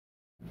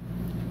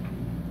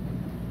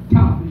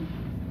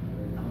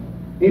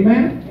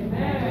Amen?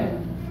 Amen.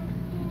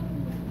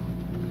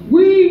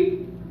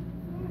 We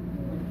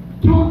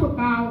talk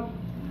about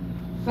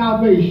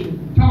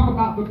salvation, talk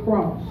about the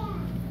cross,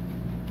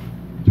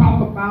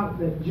 talk about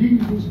that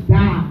Jesus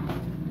died,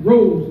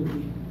 rose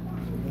again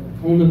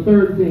on the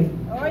third day.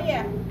 Oh,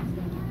 yeah.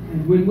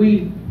 And when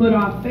we put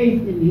our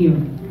faith in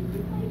him,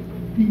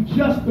 he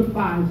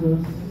justifies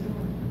us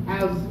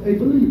as a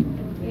believer.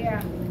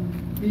 Yeah.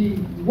 He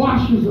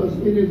washes us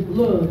in his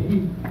blood.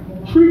 He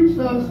treats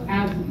us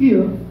as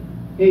if,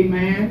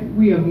 amen,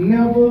 we have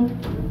never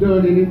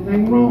done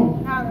anything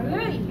wrong.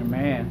 Hallelujah.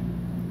 Amen.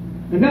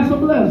 And that's a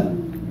blessing.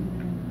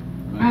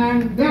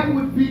 And that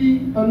would be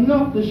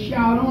enough to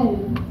shout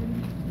on,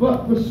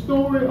 but the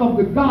story of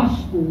the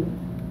gospel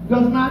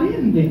does not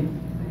end there.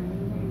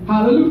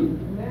 Hallelujah.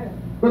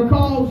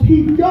 Because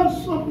he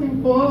does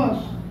something for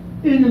us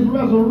in his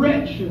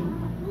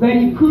resurrection that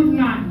he could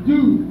not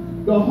do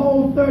the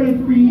whole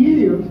 33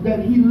 years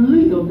that he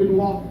lived and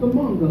walked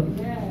among us.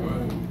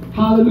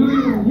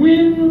 Hallelujah.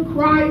 When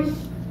Christ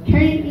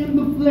came in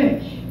the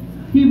flesh,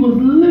 he was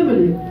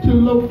limited to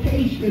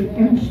location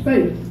and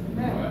space.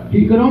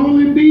 He could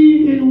only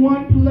be in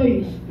one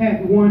place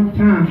at one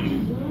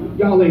time.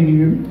 Y'all ain't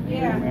hear me?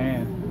 Yeah.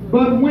 Amen.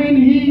 But when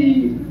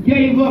he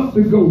gave up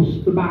the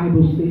ghost, the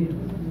Bible says,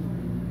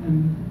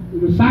 and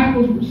the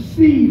disciples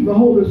received the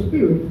Holy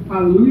Spirit,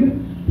 hallelujah,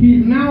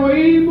 he's now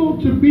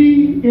able to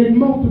be in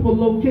multiple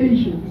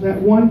locations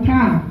at one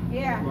time.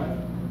 Yeah.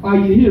 Are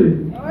you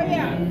hearing me? Oh,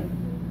 yeah.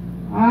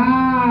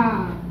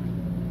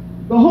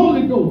 The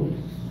Holy Ghost,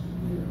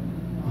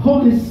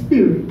 Holy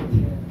Spirit,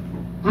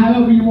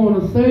 however you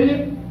want to say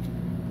it,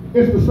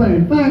 it's the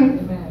same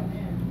thing.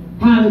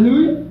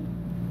 Hallelujah.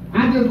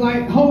 I just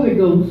like Holy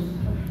Ghost.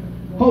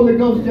 Holy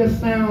Ghost just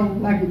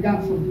sounds like it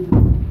got some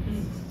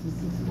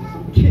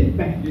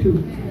kickback to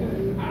it.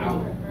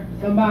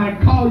 Somebody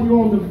call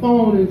you on the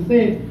phone and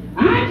say,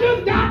 I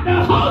just got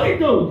the Holy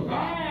Ghost.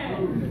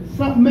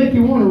 Something make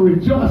you want to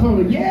rejoice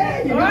on it.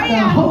 Yeah, you got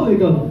the Holy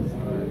Ghost.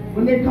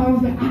 When they call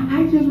and say,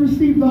 I just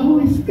received the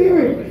Holy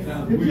Spirit.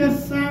 It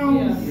just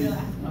sounds, you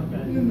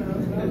know,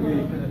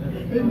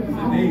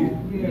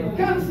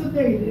 kind of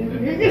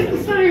sedated. It's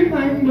the same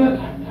thing,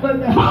 but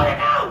the Holy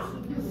Ghost.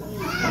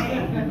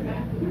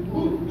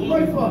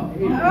 Pray for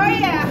it. Oh,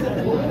 yeah.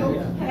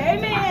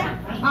 Amen.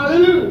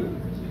 Hallelujah.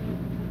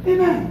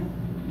 Amen.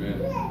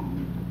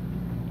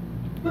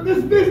 But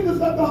this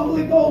business of the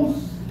Holy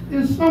Ghost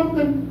is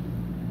something,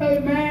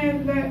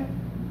 amen, that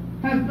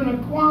has been a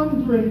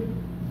quandary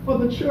for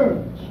the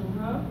church.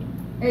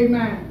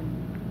 Amen.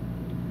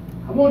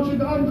 I want you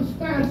to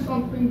understand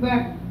something,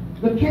 that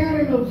the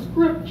canon of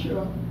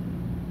Scripture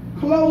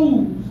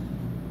closed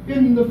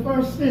in the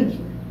first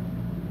century.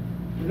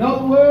 In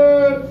other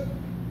words,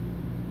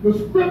 the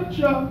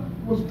Scripture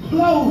was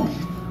closed,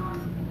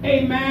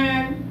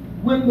 amen,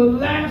 when the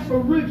last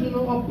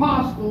original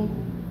apostle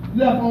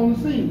left on the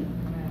scene.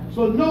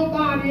 So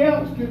nobody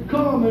else could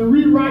come and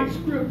rewrite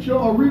Scripture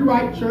or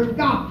rewrite church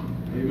doctrine.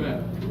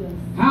 Amen.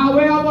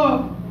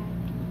 However,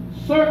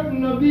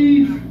 certain of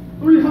these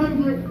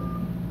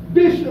 300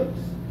 bishops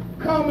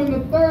come in the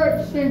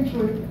 3rd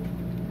century,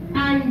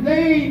 and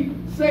they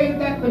say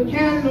that the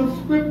canon of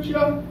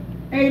Scripture,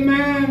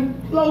 amen,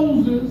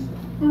 closes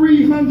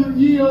 300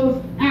 years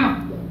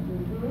after.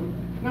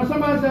 Now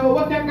somebody say, well,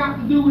 what that got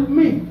to do with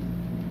me?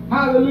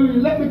 Hallelujah.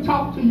 Let me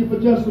talk to you for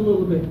just a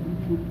little bit.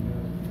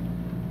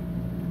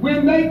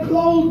 When they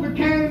close the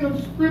canon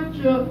of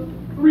Scripture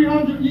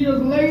 300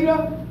 years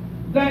later,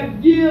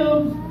 that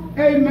gives,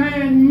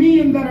 amen,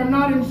 men that are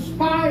not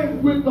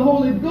inspired with the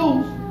Holy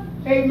Ghost,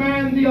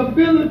 amen, the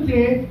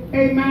ability,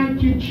 amen,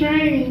 to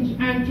change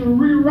and to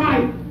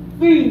rewrite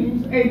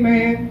things,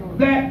 amen,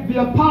 that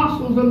the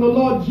apostles and the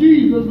Lord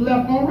Jesus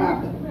left on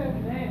record.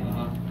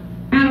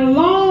 And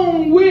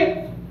along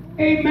with,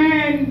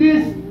 amen,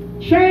 this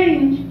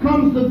change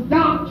comes the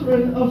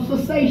doctrine of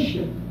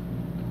cessation,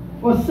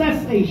 or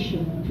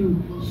cessation, to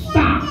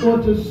stop or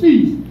to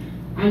cease.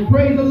 And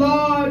praise the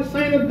Lord,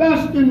 St.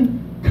 Augustine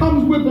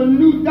comes with a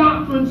new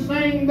doctrine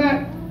saying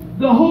that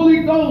the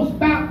Holy Ghost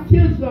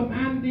baptism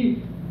and the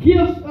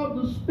gifts of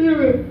the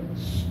Spirit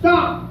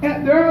stopped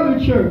at the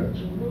early church,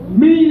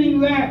 meaning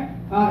that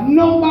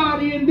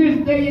nobody in this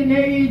day and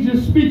age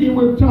is speaking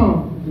with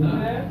tongues.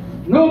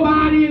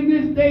 Nobody in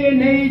this day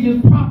and age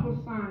is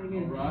prophesying.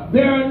 And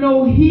there are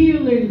no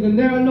healings and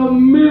there are no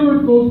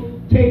miracles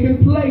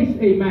taking place.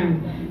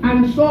 Amen.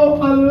 And so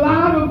a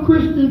lot of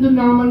Christian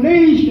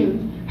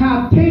denominations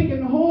have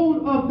taken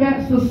hold of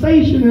that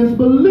cessationist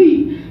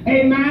belief.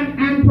 Amen.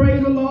 And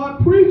praise the Lord,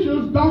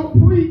 preachers don't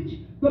preach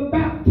the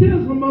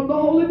baptism of the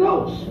Holy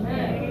Ghost.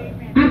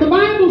 Amen. And the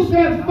Bible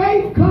says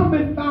faith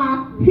cometh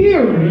by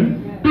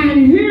hearing,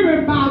 and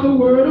hearing by the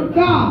word of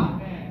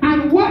God.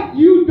 And what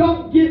you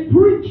don't get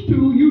preached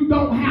to, you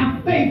don't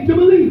have faith to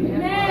believe it.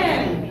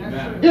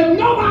 Amen. If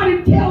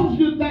nobody tells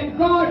you that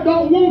God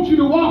don't want you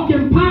to walk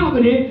in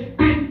poverty,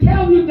 and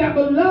tell you that,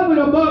 beloved,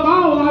 above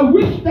all, I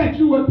wish that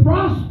you would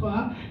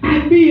prosper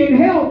and be in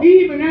health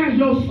even as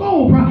your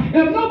soul prospers.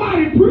 If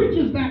nobody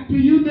preaches that to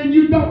you, then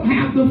you don't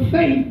have the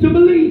faith to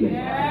believe it.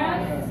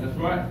 Yes.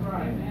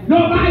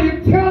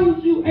 Nobody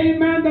tells you,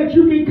 amen, that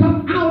you can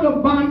come out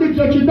of bondage,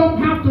 that you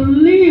don't have to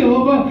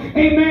live,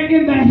 amen,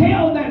 in the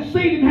hell that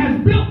Satan has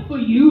built for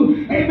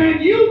you.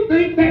 Amen. You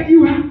think that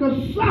you have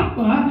to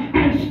suffer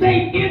and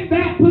stay in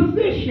that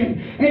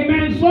position.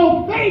 Amen.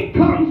 So faith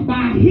comes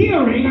by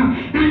hearing,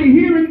 and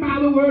hearing by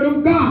the word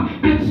of God.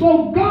 And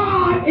so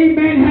God,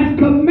 amen, has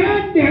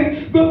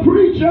commanded the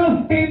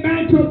preacher,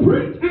 amen, to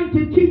preach and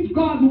to teach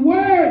God's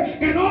word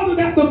in order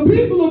that the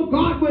people of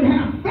God would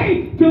have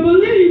faith to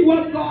believe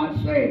what God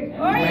said.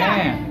 Oh,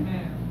 yeah.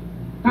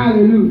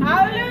 Hallelujah.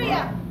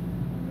 Hallelujah.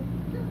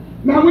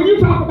 Now, when you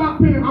talk about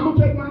Pentecost, I'm going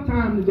to take my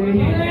time today.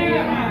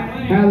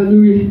 Yeah.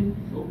 Hallelujah.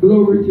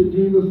 Glory to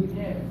Jesus.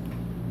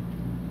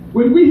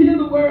 When we hear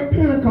the word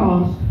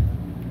Pentecost,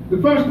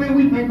 the first thing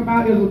we think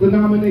about is a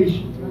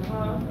denomination.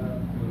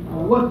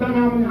 What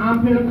denomination?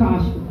 I'm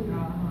Pentecostal.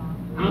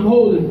 I'm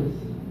Holiness.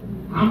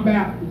 I'm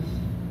Baptist.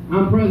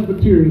 I'm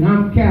Presbyterian.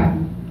 I'm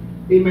Catholic.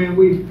 Amen.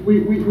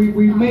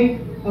 We make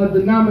a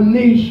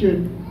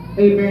denomination,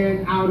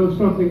 amen, out of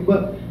something.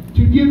 But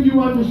to give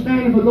you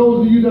understanding, for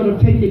those of you that are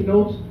taking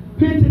notes,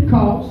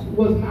 Pentecost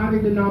was not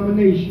a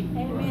denomination.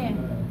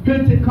 Amen.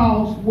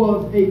 Pentecost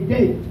was a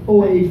date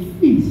or a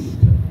feast.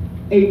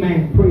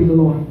 Amen. Praise the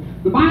Lord.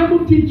 The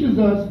Bible teaches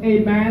us,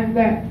 amen,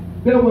 that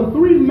there were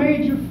 3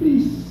 major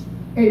feasts,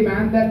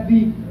 amen, that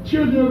the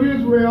children of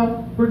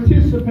Israel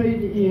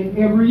participated in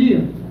every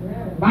year.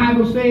 The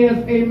Bible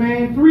says,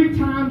 amen, 3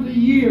 times a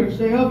year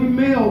shall every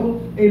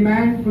male,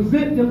 amen,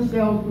 present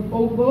themselves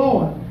before the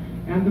Lord.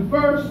 And the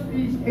first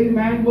feast,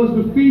 amen, was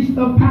the Feast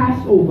of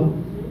Passover.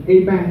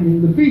 Amen.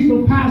 And the Feast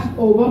of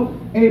Passover,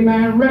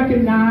 amen,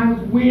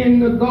 recognized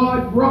when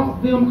God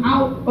brought them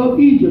out of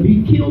Egypt.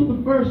 He killed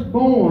the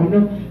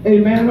firstborn,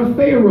 amen, of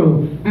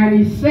Pharaoh. And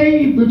he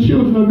saved the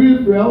children of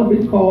Israel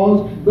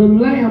because the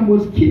lamb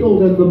was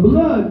killed and the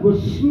blood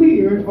was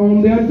smeared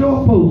on their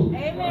doorposts.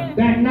 Amen.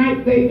 That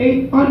night they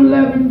ate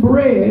unleavened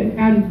bread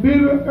and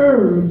bitter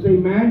herbs,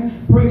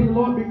 amen. Praise the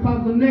Lord,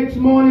 because the next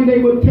morning they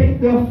would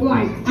take their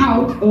flight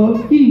out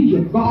of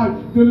Egypt.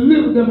 God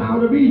delivered them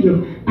out of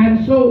Egypt.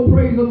 And so,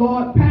 praise the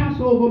Lord,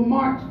 Passover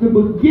marks the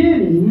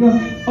beginning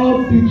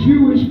of the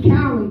Jewish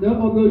calendar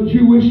or the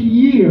Jewish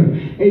year.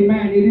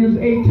 Amen. It is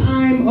a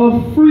time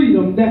of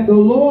freedom that the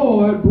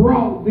Lord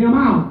brought them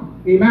out.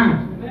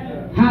 Amen.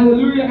 Amen.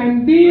 Hallelujah.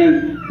 And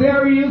then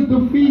there is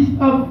the Feast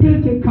of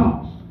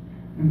Pentecost.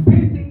 And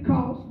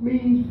Pentecost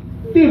means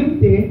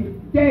 50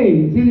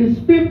 days. It is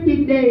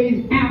 50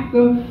 days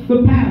after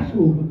the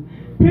Passover.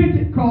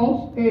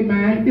 Pentecost,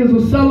 amen, is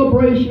a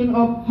celebration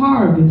of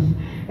harvest.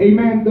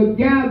 Amen. The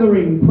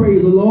gathering,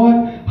 praise the Lord.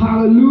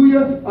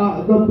 Hallelujah.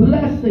 The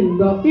blessing,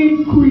 the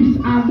increase,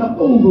 and the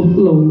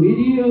overflow. It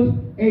is,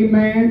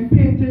 amen,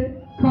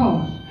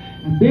 Pentecost.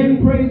 And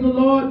then, praise the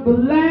Lord, the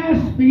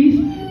last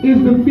feast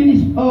is the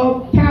Feast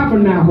of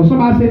Tabernacles.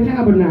 Somebody say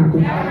Tabernacle.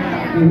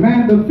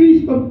 Amen. The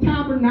Feast of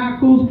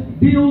Tabernacles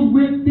deals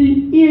with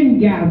the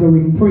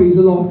ingathering, praise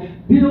the Lord.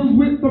 Deals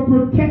with the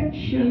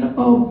protection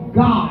of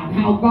God,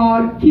 how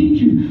God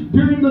keeps you.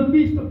 During the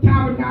Feast of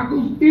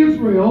Tabernacles,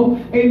 Israel,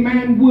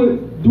 amen,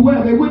 would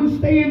dwell. They wouldn't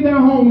stay in their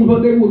homes,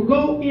 but they would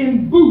go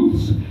in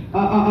booths,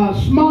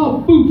 small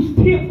booths,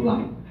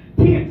 tent-like.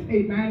 Tents,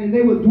 amen, and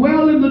they would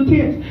dwell in the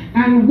tents.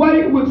 And what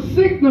it would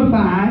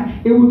signify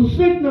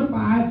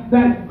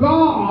that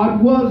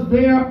God was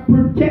their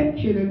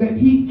protection and that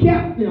he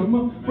kept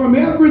them from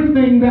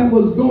everything that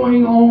was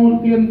going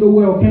on in the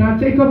world. Can I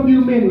take a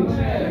few minutes?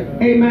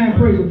 Amen.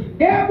 Praise God.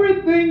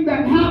 Everything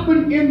that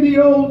happened in the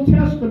Old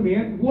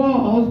Testament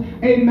was,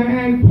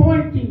 amen,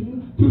 pointing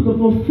to the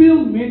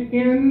fulfillment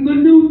in the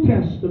New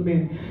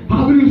Testament.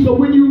 Hallelujah. So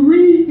when you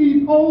read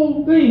these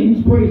old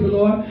things, praise the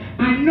Lord,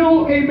 I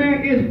know,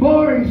 amen, it's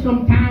boring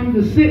sometimes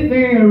to sit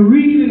there and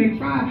read it and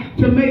try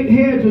to make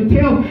heads or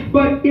tails,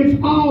 but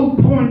it's all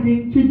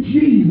pointing to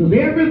Jesus.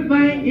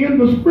 Everything in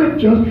the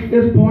scriptures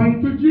is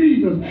pointing to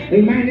Jesus.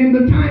 Amen. In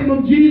the time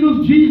of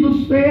Jesus,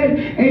 Jesus said,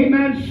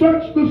 amen,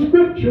 search the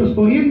scriptures,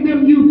 for in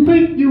them you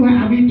think you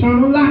have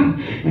eternal life.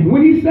 And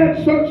when he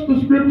said search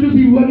the scriptures,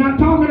 he was not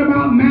talking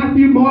about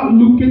Matthew, Mark,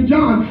 Luke, and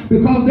John,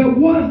 because there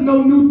was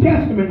no New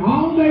Testament.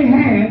 All they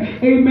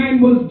had,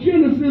 amen, was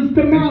Genesis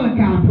to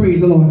Malachi,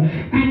 praise the Lord.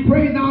 And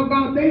praise our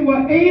God, they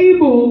were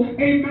able,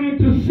 amen,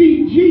 to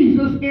see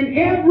Jesus in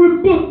every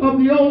book of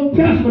the Old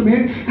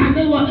Testament, and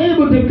they were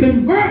able to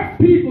convert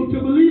people to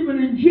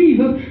believing in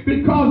Jesus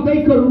because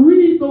they could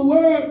read the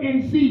Word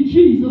and see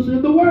Jesus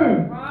in the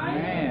Word.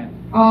 Right.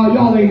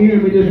 Y'all ain't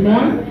hearing me this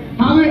morning.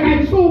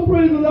 And so,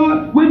 praise the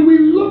Lord, when we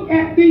look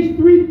at these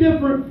 3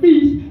 different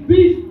feasts,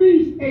 these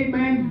feasts,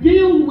 amen,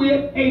 deal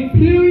with a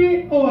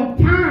period or a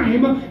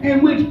time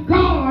in which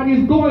God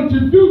is going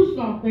to do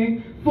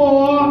something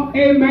for,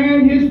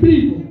 amen, his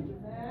people.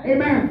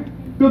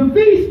 Amen. The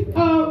Feast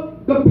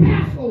of the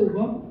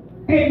Passover,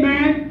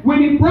 amen,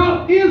 when he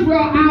brought Israel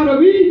out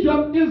of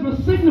Egypt, is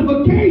a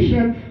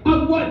signification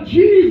of what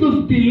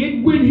Jesus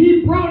did when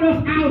he brought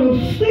us out of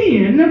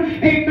sin,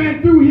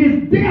 amen, through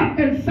his death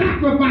and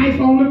sacrifice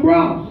on the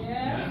cross.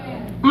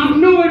 I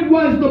know it it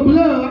was the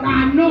blood.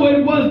 I know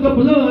it was the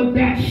blood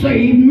that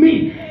saved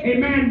me.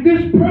 Amen.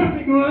 This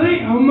perfect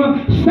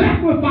lamb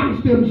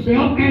sacrificed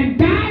himself and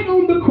died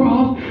on the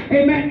cross.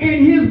 Amen.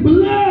 And his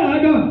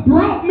blood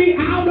brought me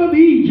out of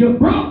Egypt,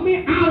 brought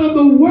me out of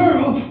the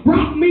world,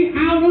 brought me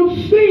out of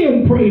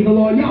sin. Praise the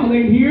Lord. Y'all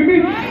ain't hear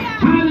me?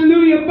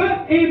 Hallelujah.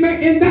 But,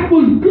 amen. And that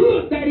was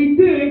good that he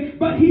did it,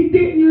 but he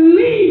didn't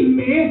leave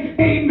me,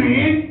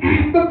 amen,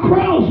 at the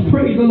cross.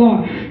 Praise the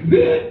Lord.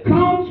 Then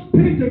comes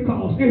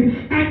Pentecost.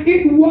 And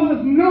it was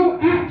no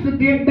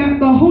accident that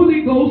the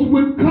Holy Ghost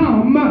would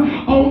come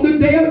on the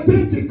day of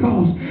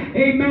Pentecost.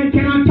 Amen.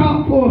 Can I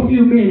talk for a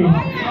few minutes?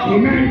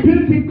 Amen.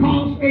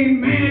 Pentecost,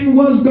 amen,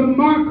 was the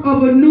mark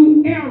of a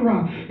new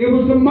era. It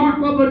was the mark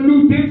of a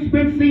new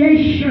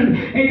dispensation,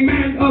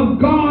 amen, of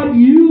God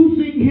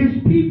using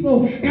his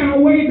people in a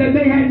way that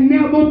they had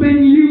never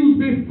been used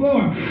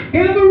before.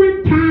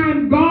 Every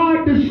time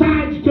God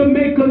decides to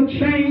make a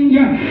change,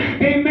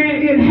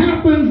 amen, it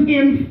happens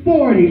in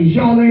 40s.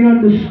 Y'all ain't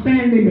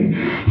understanding me.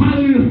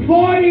 Hallelujah.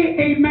 40,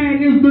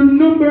 amen, is the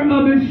number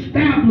of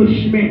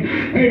establishment.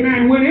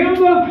 Amen.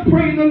 Whenever,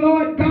 praise the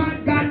Lord,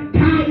 God got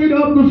tired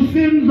of the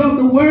sins of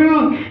the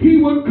world, he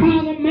would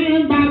call a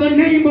man by the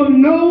name of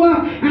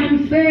Noah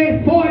and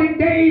say, 40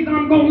 days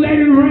I'm going to let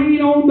it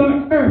rain on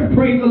the earth.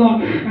 Praise the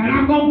Lord. And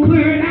I'm going to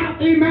clear it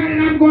out. Amen.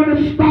 And I'm going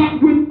to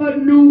start with a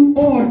new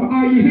order.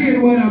 Are you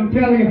hearing what I'm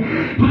telling you?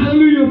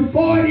 Hallelujah.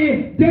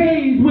 40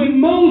 days when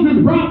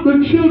Moses brought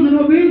the children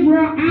of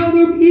Israel out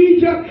of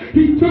Egypt,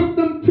 he took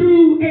them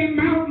to a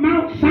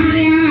Mount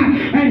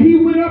Sinai, and he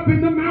went up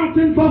in the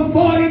mountain for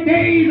 40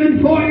 days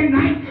and 40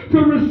 nights to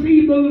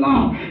receive the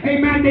law.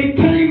 Amen. They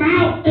came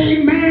out,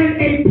 amen,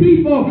 a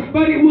people,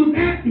 but it was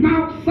at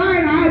Mount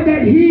Sinai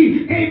that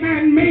he,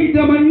 amen, made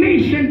them a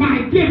nation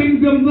by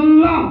giving them the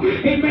law.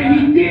 Amen.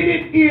 He did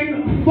it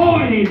in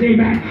 40s.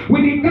 Amen.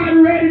 When he got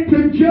ready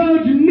to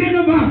judge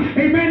Nineveh,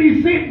 amen,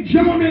 he sent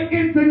Jonah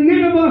into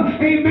Nineveh,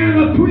 amen,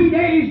 a 3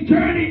 days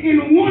journey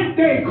in 1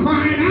 day,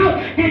 crying out,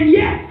 and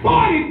yet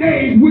 40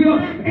 days will,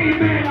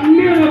 amen,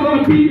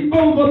 Nineveh be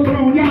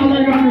overthrown. Y'all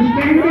ain't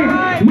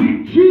understanding.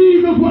 When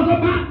Jesus was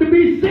about to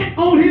be sent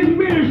on his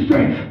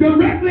ministry,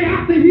 directly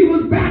after he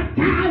was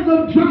baptized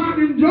of John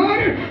in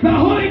Jordan, the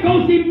Holy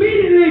Ghost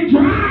immediately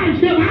drives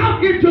him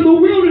out into the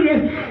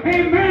wilderness,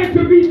 amen,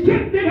 to be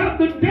tempted of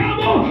the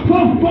devil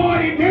for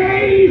 40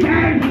 days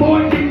and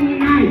 40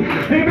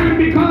 nights. Amen,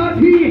 because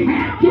he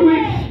had to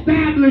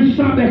establish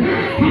something.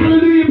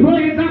 Hallelujah,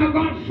 praise our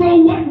God. So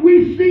what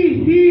we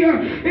see here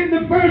in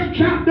the first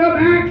chapter of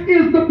Acts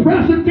is the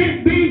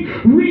precedent being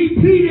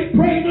repeated,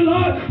 praise the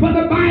Lord.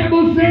 But the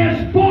Bible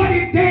says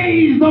 40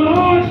 days the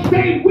Lord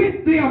stayed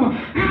with them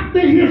after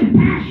his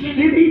passion,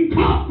 and he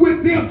talked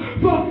with them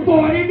for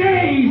 40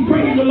 days,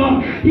 praise the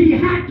Lord. He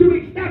had to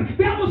accept.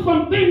 There were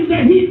some things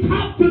that he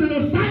talked to the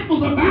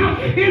disciples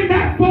about in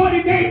that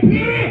 40-day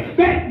period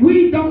that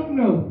we don't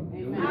know.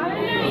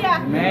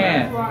 Hallelujah.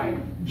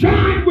 Amen.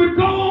 John would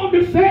go on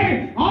to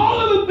say all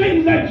of the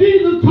things that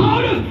Jesus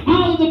taught us,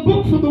 all of the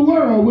books of the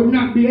world would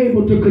not be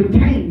able to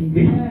contain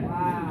them.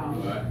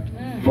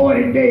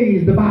 40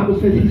 days, the Bible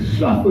says he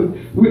suffered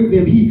with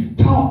them. He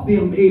taught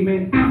them,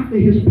 amen, after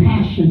his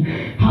passion.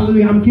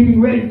 Hallelujah. I'm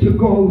getting ready to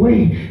go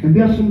away, and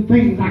there's some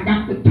things I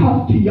got to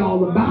talk to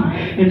y'all about.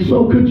 And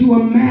so could you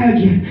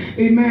imagine,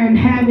 amen,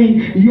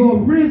 having your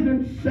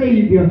risen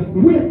Savior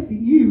with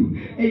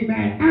you,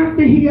 amen,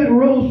 after he had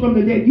rose from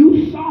the dead?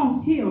 You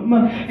saw him,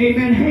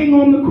 amen, hang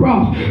on the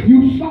cross.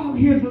 You saw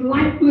his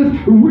lifeless,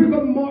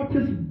 rigor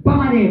mortis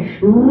body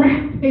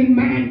wrapped,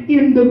 amen,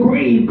 in the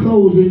grave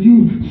clothes, and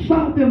you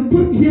saw them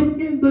put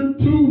him in the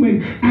tomb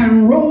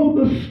and roll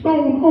the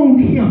stone on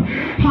him.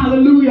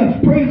 Hallelujah.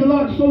 Praise the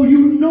Lord. So you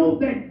know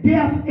that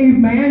death,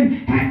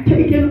 amen, had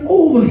taken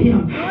over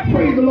him.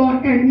 Praise the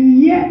Lord.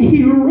 And yet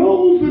he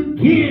rose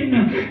again,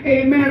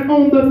 amen,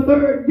 on the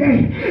third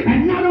day.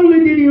 And not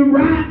only did he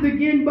rise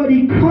again, but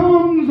he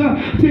comes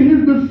to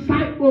his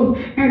disciples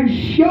and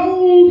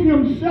shows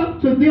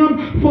himself to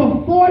them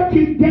for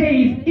 40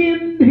 days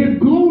in his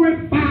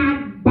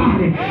glorified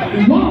body,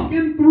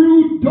 walking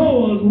through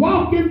doors,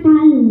 walking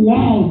through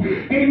walls,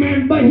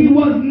 amen. But he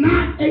was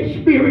not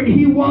a spirit,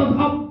 he was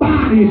a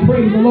body,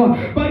 praise the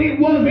Lord. But it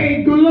was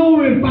a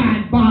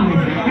glorified body.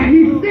 And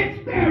he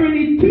sits there and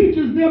he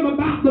teaches them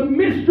about the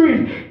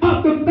mysteries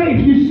of the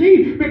faith. You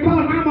see,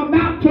 because I'm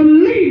about to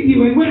leave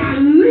you, and when I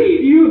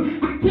leave you,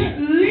 I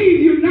can't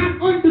leave you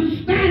not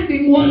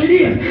understanding what it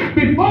is.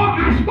 Before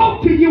I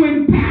spoke to you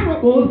in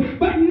parables,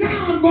 but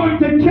now I'm going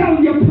to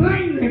tell you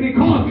plainly,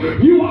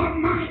 because you are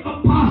my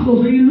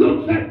apostles. And he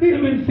looks at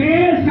them and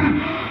says,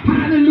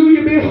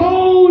 hallelujah,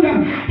 behold,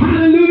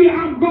 hallelujah,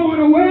 I'm going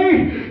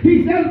away.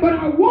 He says, but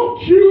I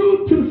want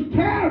you to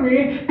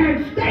tarry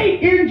and stay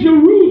in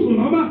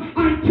Jerusalem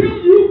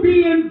until you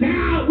be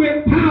endowed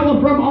with power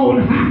from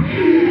on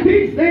high.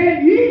 He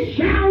said, ye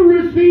shall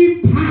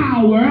receive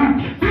power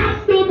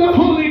after the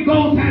Holy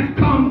Ghost has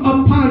come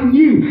upon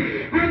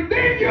you. And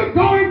then you're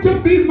going to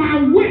be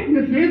my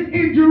witnesses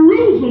in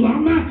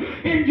Jerusalem,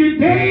 in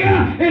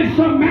Judea, in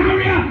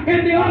Samaria,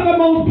 and the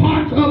othermost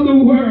parts of the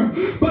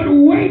world. But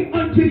wait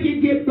until until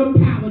you get the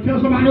power.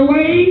 Tell somebody,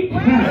 wait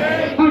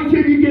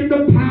until you get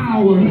the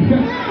power.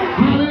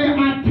 Hallelujah.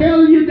 I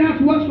tell you,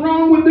 that's what's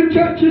wrong with the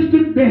churches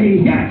today.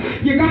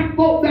 You got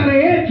folk that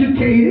are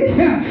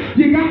educated.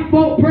 You got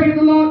folk, praise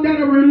the Lord, that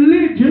are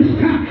religious,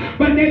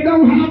 but they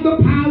don't have the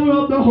power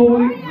of the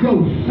Holy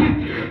Ghost.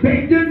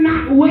 They did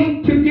not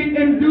wait to get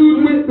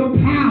endued with the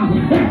power.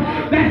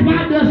 That's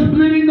why they're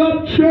splitting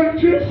up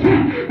churches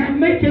and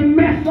making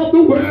mess of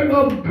the word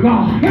of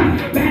God.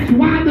 That's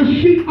why the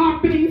sheep are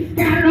being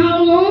scattered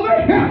all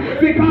over,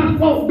 because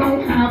folk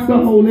don't have the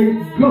Holy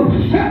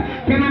Ghost.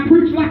 Can I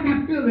preach like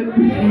I feel it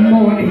this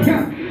morning?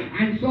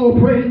 And so,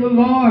 praise the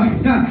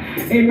Lord,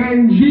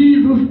 amen,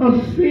 Jesus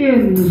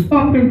ascends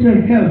up into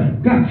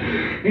heaven,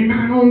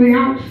 amen, on the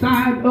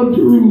outside of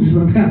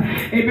Jerusalem,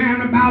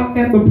 amen, about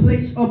at the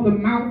place of the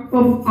Mount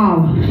of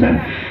Olives,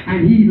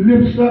 and he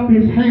lifts up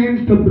his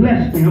hands to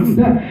bless them.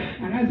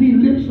 And as he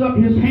lifts up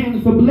his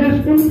hands to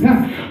bless them,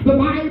 the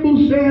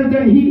Bible says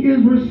that he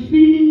is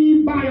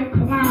received by a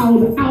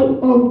cloud out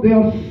of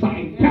their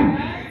sight.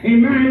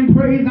 Amen,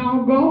 praise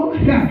our God.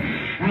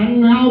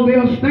 And now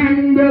they're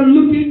standing there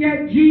looking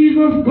at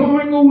Jesus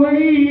going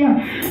away.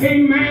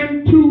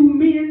 Amen. Two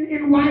men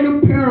in white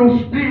apparel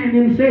stand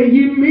and say,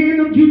 ye men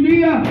of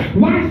Judea,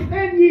 why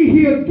stand ye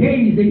here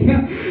gazing?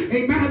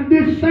 Amen.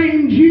 This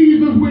same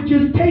Jesus which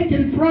is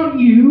taken from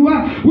you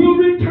will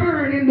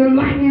return in the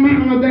like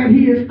manner that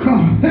he is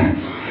come.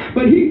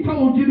 But he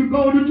told you to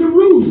go to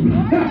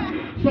Jerusalem.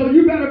 So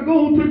you better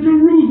go to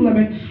Jerusalem.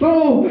 And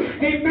so,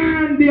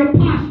 amen, the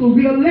apostles,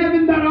 the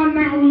 11 that are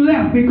now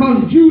left,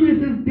 because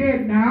Judas is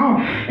dead now,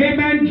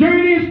 amen,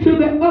 journeys to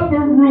the upper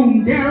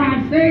room. Dare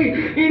I say,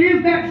 it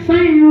is that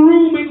same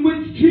room in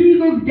which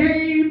Jesus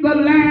gave the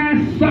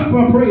Last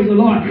Supper, praise the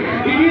Lord.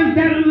 It is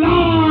that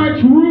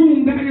large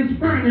room that is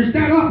furnished,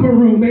 that upper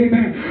room,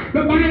 amen.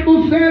 The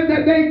Bible says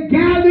that they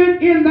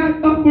gathered in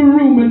that upper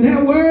room, and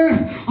there were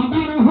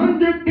about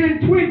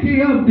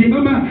 120 of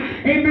them,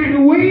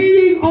 amen,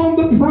 waiting on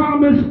the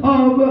promise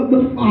of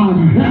the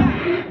Father.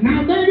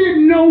 Now they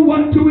didn't know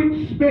what to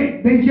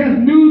expect. They just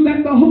knew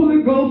that the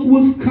Holy Ghost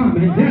was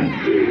coming.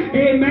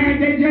 Amen.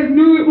 They just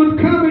knew it was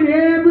coming.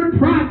 Every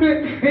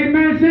prophet,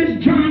 amen,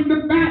 since John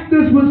the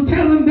Baptist was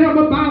telling them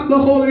about the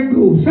Holy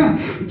Ghost.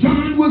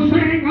 John was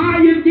saying, I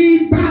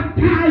indeed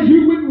baptize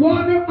you with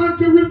water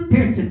unto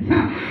repentance.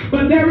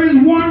 But there is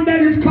one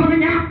that is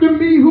coming after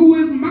me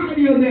who is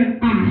mightier than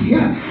I.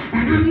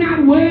 And I'm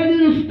not worthy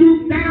to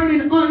stoop down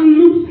and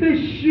unloose his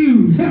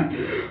shoes.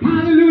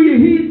 Hallelujah.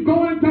 He's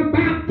going to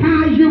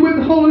baptize you with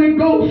Holy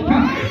Ghost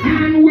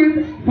and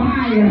with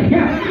fire.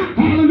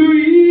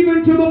 Hallelujah.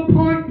 Even to the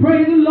point,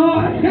 praise the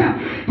Lord,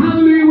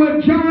 hallelujah,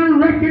 where John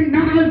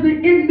recognized the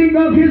ending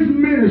of his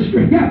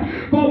ministry.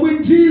 For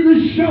when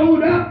Jesus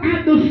showed up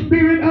and the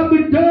spirit of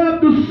the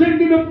dove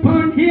descended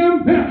upon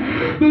him,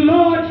 the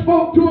Lord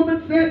spoke to him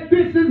and said,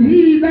 this is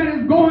he that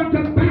is going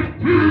to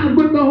baptize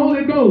with the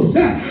Holy Ghost.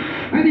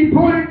 And he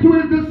pointed to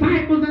his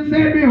disciples and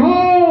said,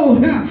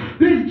 behold,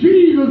 this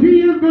Jesus,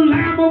 he is the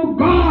Lamb of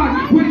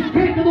God, which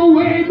taketh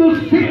away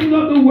the sins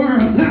of the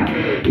world.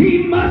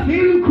 He must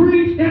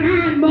increase and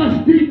I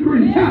must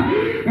decrease.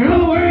 In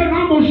other words,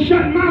 I'm going to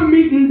shut my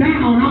meeting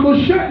down. I'm going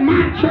to shut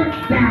my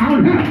church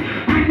down.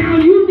 And now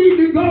you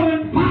need to go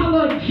and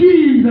follow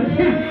Jesus.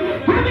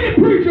 How many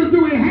preachers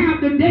do we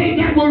have today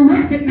that will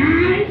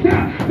recognize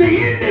the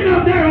ending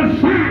of their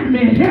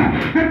assignment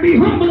and be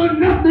humble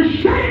enough to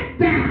shut it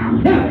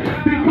down?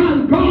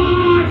 Because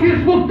God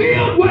has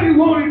fulfilled what he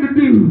wanted to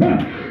do.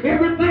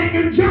 Everything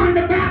in John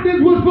the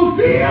Baptist was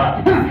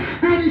fulfilled,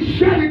 and he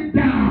shut it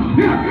down.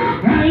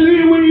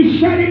 Hallelujah. When he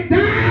shut it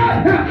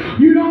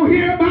down, you don't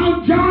hear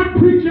about John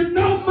preaching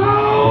no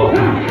more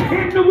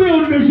in the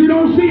wilderness. You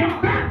don't see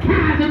him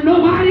baptizing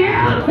nobody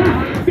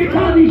else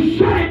because he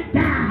shut it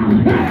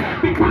down.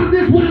 Because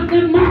this was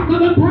the mark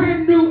of a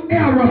brand new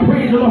era,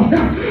 praise the Lord.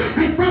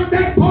 And from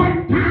that point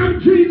in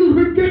time, Jesus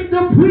began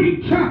to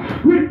preach,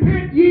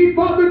 repent ye,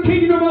 for the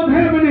kingdom of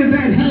heaven is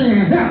at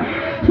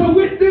hand. So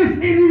with this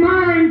in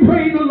mind,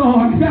 praise the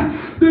Lord,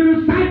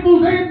 the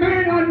disciples,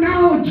 amen, are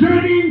now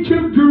journeying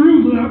to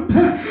Jerusalem,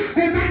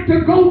 amen,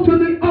 to go to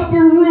the upper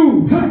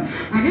room.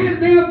 And as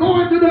they are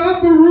going to the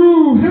upper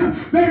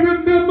room, they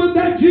remember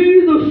that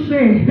Jesus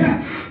said,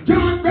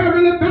 John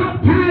verily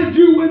baptized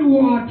you with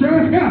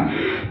water,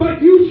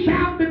 but you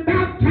shall be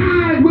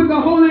baptized with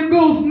the Holy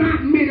Ghost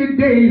not many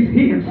days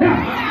hence.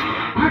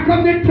 I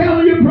come to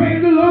tell you,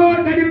 praise the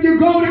Lord, that if you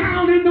go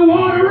down in the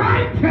water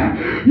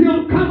right,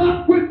 you'll come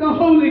up with the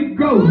Holy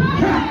Ghost.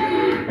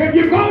 If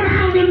you go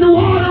down in the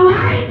water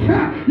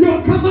right,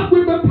 you'll come up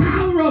with the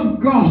power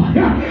of God.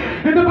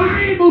 And the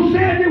Bible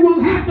says it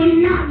will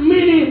happen not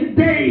many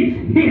days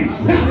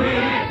hence.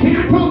 Can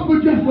I talk for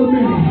just a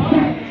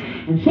minute?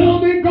 And so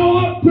they go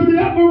up to the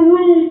upper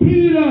room,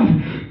 Peter,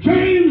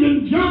 James,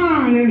 and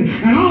John,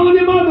 and all of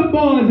them other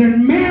boys,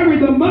 and Mary,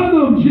 the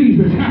mother of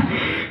Jesus,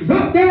 is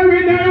up there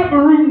in that upper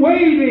room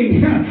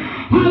waiting.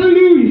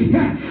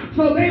 Hallelujah.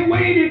 So they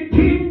waited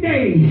 10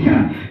 days.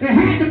 It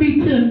had to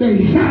be 10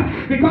 days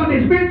because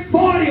they spent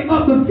 40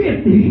 of the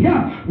 50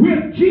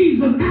 with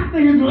Jesus after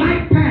his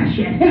life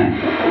passion.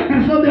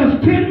 And so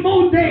there's 10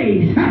 more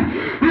days.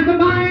 And the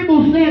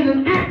Bible says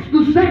in Acts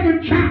the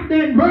 2nd chapter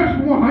and verse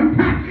 1,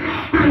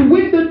 and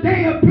when the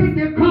day of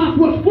Pentecost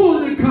was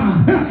fully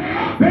come,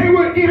 they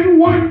were in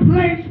one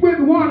place with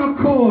one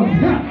accord.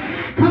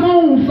 Come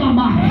on,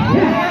 somebody.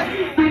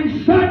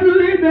 And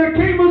suddenly there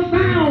came a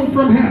sound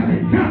from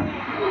heaven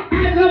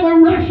as of a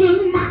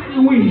rushing mighty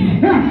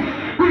wind,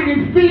 and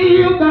it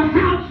filled the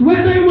house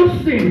where they were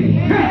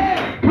sitting.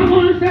 Come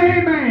on and say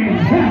amen.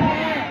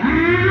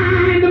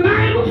 And the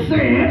Bible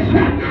says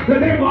that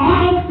they were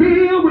all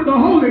filled with the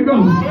Holy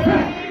Ghost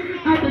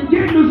and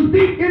began to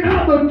speak in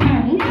other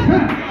tongues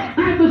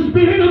as the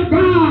Spirit of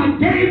God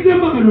gave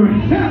them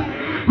utterance.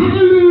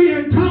 Hallelujah.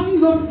 In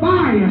tongues of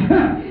fire.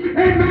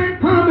 Amen.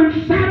 Come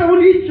and sat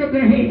on each of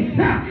their heads.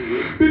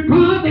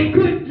 Because they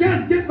couldn't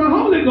just get the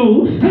Holy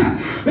Ghost.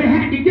 They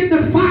had to get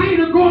the fire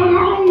to go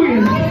along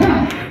with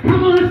it.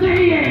 Come on and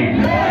say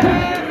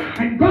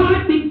yeah. And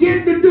God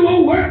began to do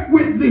a work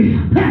with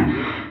them.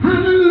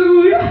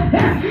 Hallelujah.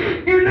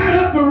 In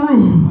that upper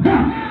room.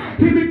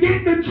 He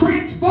began to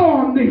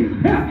transform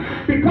them.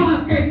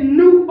 Because a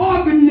new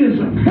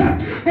organism,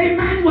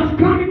 amen, was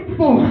coming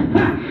forth.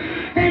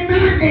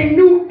 Amen. A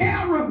new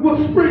era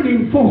was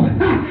springing forth.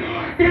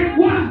 It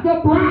was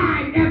the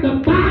bride and the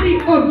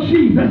body of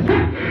Jesus.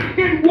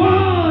 It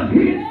was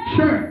his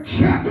church.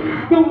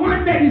 The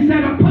one that he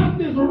said, upon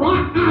this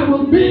rock I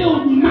will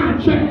build my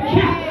church.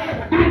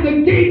 And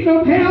the gates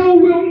of hell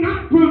will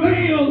not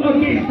prevail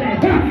against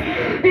it.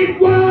 It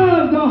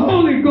was the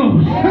Holy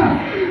Ghost.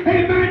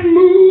 Amen.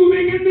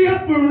 Moving in the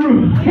upper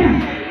room.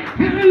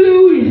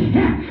 Hallelujah.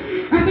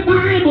 And the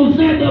Bible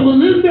said that was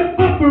in the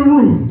upper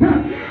room.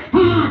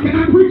 Can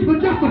I preach for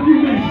just a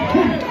few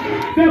minutes?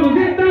 That was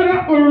in that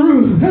upper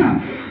room.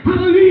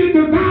 Hallelujah.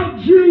 Devout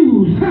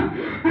Jews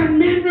and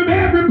men from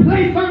every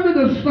place under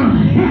the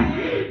sun.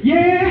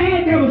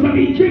 Yeah, there were some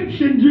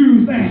Egyptian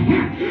Jews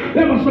there.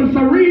 There were some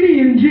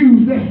Cyrenian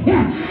Jews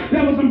there.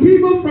 There were some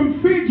people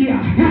from Phrygia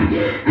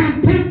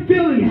and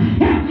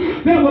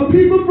Pamphylia. There were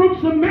people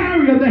from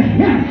Samaria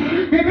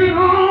there. Amen.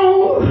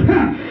 All,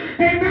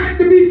 amen,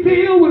 to be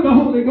filled with the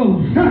Holy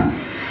Ghost.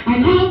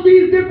 And all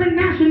these different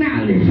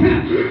nationalities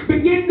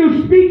begin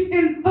to speak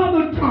in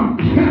other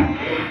tongues.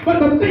 But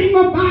the thing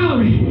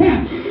about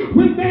it,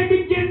 when they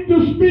begin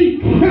to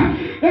speak,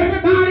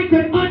 everybody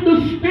could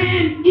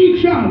understand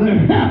each other.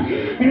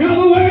 In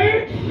other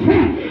words,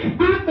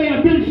 I may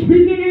have been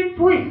speaking in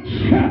French,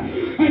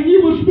 and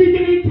you were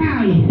speaking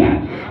Italian.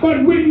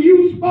 But when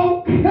you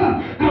spoke,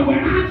 and when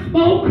I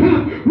spoke,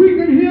 we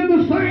could hear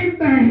the same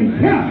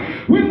thing.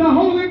 When the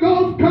Holy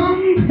Ghost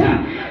comes,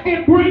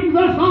 it brings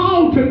us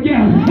all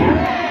together.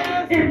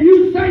 If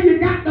you say you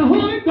got the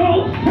Holy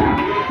Ghost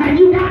and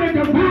you got a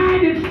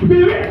divided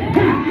spirit,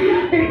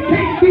 it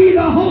can't be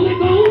the Holy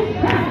Ghost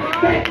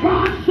that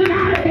God sent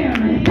out of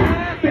heaven.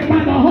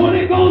 Because the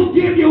Holy Ghost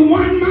give you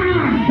one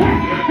mind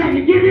and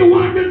it give you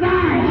one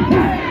desire.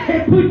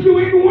 It puts you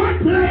in one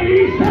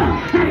place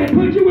and it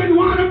puts you in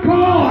one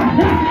accord.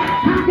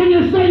 How can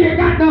you say you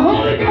got the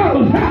Holy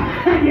Ghost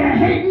and you're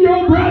hating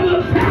your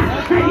brothers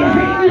and you're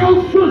hating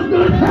your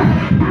sisters?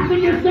 How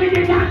can you say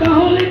you got the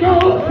Holy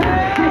Ghost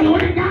and you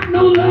ain't got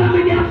no love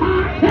in your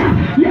heart?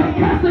 You're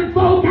cussing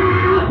folk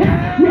out.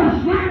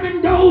 You're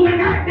slamming doors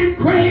and acting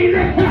crazy.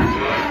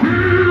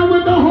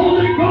 When the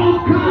Holy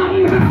Ghost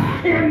comes,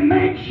 it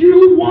makes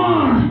you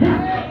one.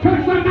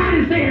 Tell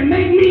somebody, say it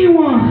make me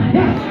one.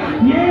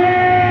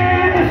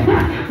 Yes,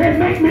 it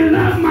makes me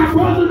love my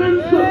brothers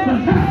and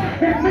sisters.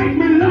 It makes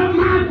me love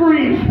my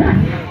friends.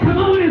 Come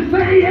on and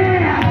say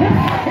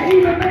yeah. It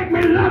even makes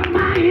me love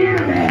my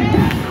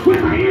enemies.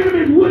 When my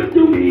enemies would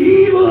do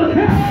me evil and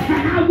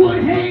I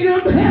would hate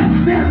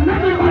them, there's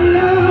nothing but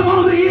love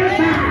on the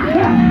inside.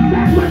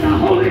 That's what the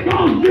Holy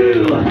Ghost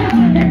do.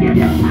 It gives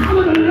you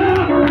power to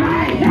love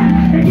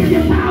right. It gives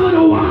you power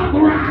to walk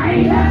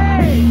right.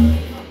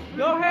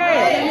 Go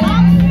ahead.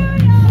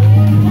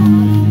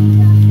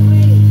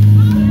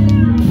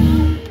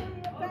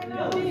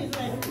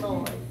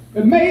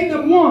 It made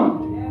them one.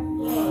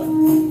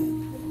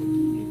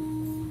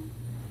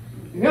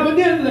 And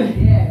evidently,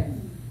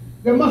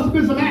 there must have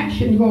been some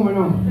action going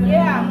on.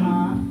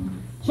 Yeah.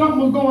 Something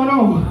was going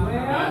on.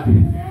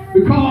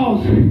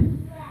 Because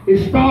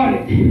it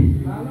started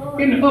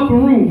in the upper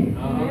room.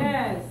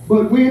 Yes.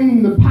 But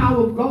when the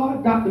power of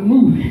God got to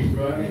moving,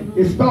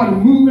 it started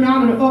moving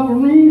out of the upper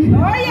room. Oh,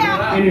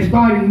 yeah. And it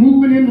started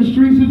moving in the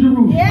streets of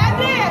Jerusalem. Yeah,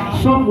 it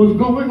did. Something was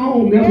going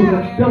on.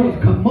 There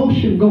was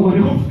commotion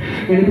going on.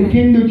 And it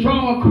began to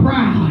draw a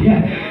crowd.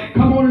 Yeah.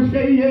 Come on and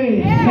say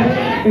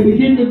yeah. It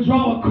began to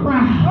draw a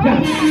crowd.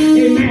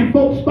 Amen.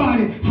 Folks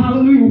started,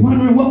 hallelujah,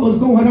 wondering what was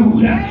going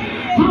on.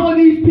 How are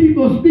these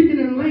people speaking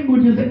in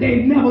languages that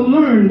they've never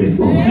learned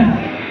before?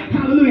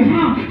 Hallelujah.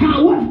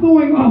 How what's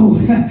going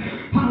on?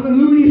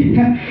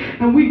 Hallelujah.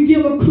 And we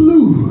give a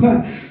clue.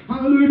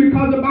 Hallelujah.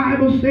 Because the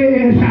Bible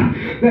says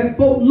that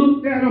folk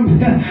looked at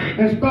them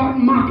and started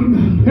mocking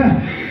them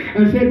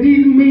and said,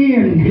 these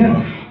men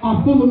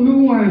are full of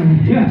new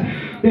wine.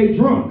 They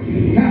drunk.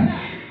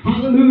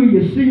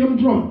 Hallelujah. See them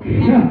drunk.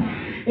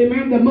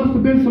 Amen. There must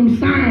have been some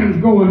signs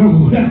going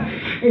on.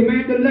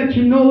 Amen. To let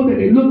you know that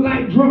they look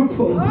like drunk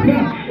folk.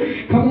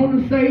 Come on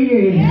and say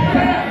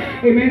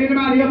yeah. Amen.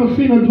 Anybody ever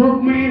seen a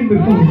drunk man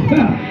before?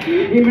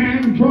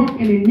 Amen. Drunk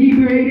and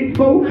inebriated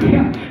folk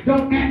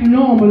don't act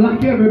normal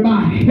like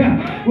everybody.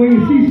 When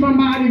you see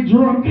somebody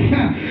drunk,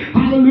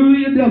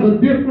 hallelujah, there's a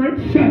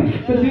difference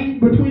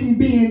between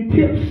being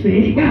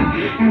tipsy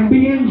and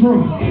being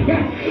drunk.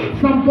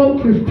 Some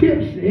folks is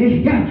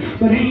tipsy,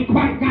 but ain't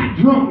quite got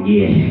drunk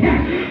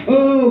yet.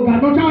 Oh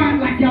God, don't y'all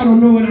act like y'all don't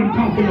know what I'm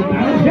talking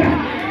about.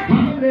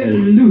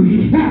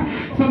 Hallelujah.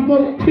 Some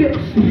folks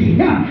tipsy.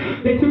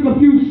 They took a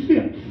few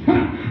sips.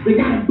 They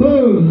got a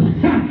buzz.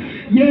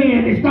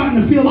 Yeah, they're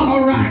starting to feel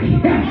all right.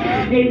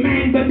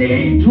 Amen. But they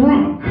ain't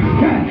drunk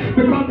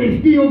because they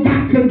still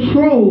got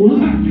control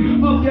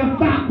of their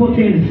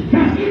faculties.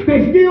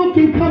 They still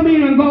can come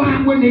in and go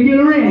out when they get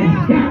ready.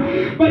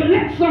 But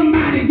let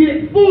somebody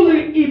get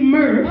fully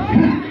immersed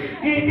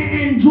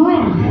and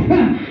drunk.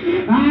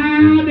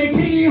 They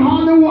can't even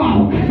hardly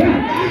walk.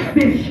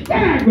 They're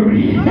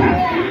staggering.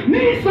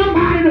 Need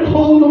somebody to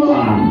hold them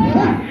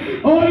up.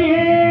 Oh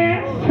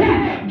yes,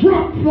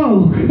 drunk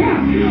folk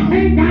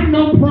ain't got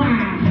no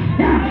pride.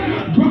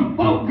 Drunk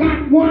folk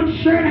got one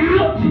shirt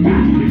out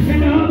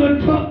and the other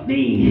tucked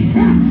in,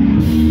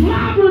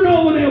 slobbering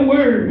over their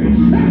words,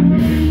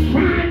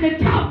 trying to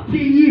talk to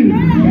you.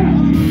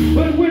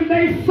 But when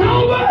they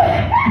sober,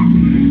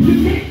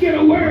 you can't get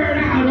a word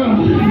out of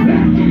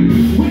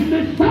them. When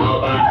they're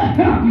sober,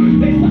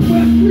 they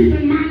somewhere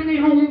sleeping, minding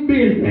their own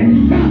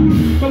business.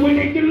 But when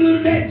they get a little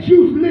of that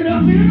juice lit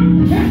up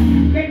in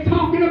them, they're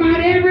talking about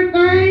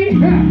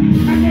everything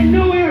and they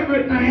know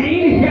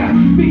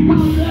everything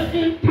because they're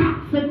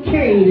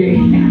intoxicated.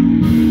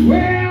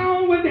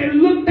 Well, when they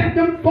looked at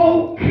them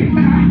folk,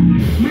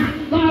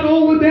 my God,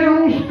 over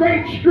there on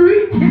Straight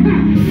Street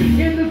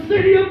in the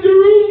city of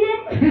Jerusalem,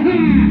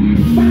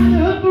 by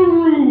the upper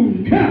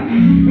room,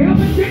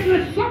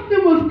 evidently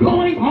something was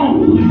going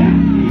on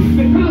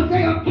because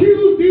they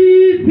accused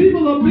these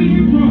people of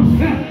being drunk.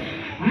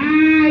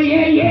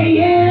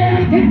 Yeah.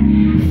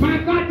 My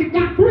God, you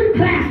got three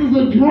classes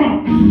of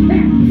drunk.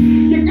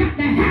 You got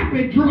the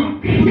happy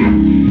drunk.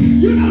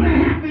 You know the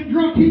happy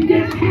drunk, he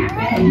gets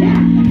happy.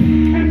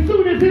 As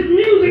soon as his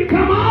music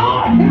come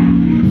on,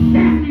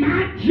 that's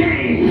my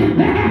jam.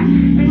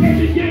 And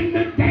they begin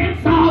to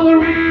dance all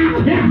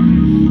around.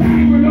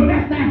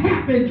 That's the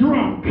happy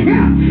drunk.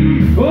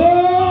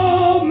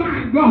 Oh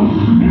my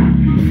God.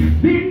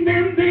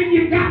 Then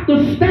you got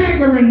the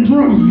staggering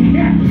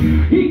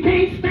drunk. He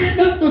can't stand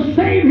up to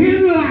save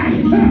his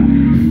life.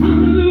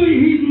 Hallelujah.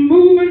 He's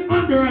moving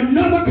under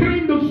another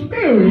kind of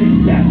spirit.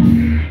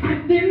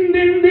 And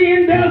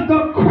then there's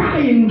the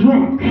crying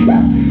drunk.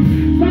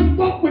 Some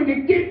folk, when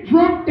they get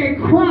drunk, they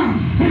cry.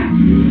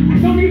 I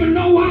don't even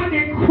know why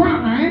they're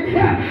crying.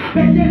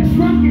 They're just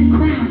drunk and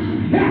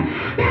crying.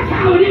 That's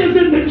how it is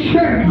in the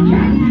church.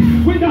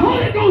 When the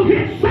Holy Ghost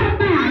hits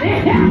somebody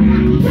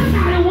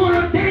want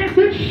to dance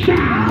and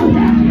shout. When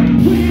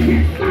it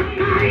hits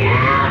somebody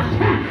else,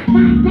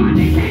 my God,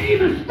 they can't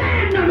even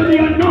stand under the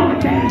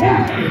anointing.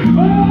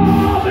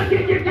 Oh, but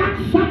then you got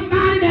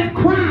somebody that's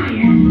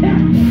crying.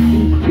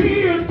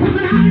 Tears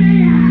coming out of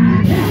their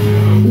eyes.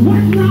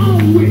 What's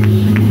wrong with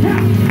you?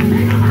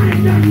 Ain't nobody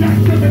done that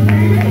to me,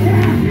 baby.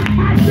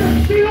 I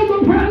just feel the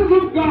presence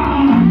of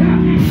God.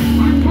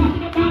 I'm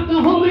talking about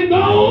the Holy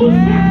Ghost.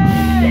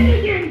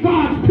 Digging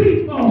God's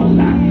people.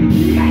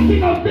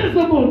 Making a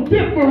visible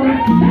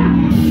difference.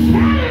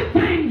 Turning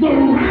things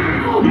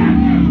around.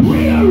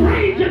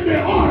 Rearranging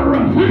the order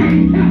of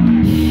things.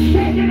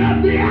 Shaking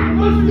up the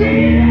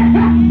atmosphere.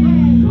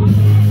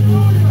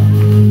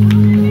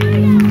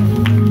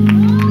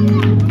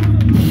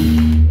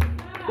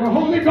 The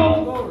Holy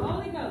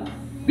Ghost.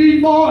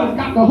 These boys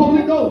got the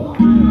Holy Ghost.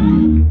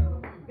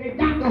 They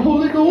got the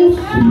Holy Ghost.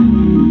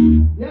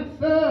 Yes,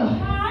 sir.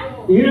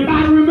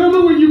 Anybody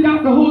remember when you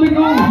got the Holy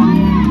Ghost?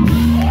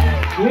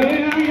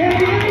 Yeah.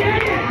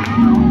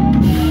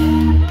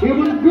 It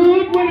was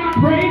good when I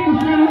prayed the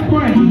sinner's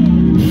prayer.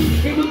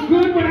 It was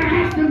good when I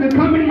asked him to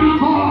come in my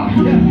heart.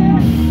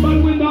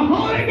 But when the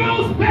Holy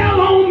Ghost fell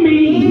on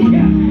me,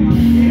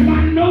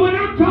 anybody know what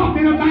I'm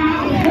talking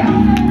about?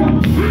 The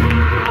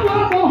power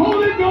of the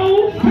Holy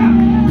Ghost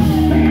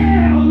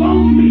fell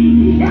on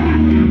me.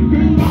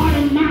 Good God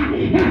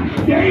Almighty,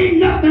 there ain't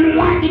nothing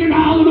like it in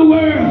all of the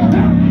world.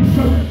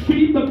 To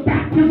receive the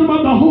baptism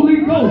of the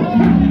Holy Ghost.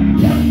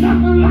 There's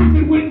nothing like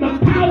it when the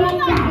power of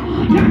God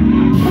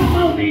come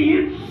on the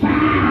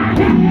inside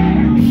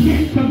and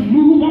begin to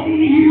move on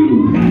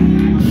you.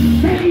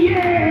 Say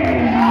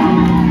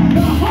yeah.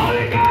 The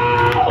Holy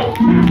Ghost.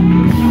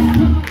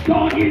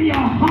 Joy in your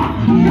heart.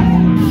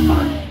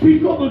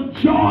 Unspeakable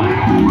joy.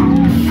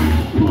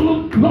 Full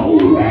of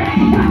glory.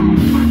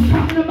 I'm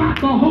talking about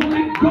the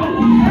Holy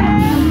Ghost.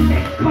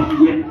 They come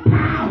with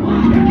power.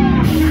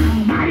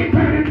 Mighty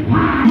burning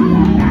fire.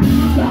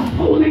 The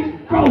Holy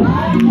Ghost.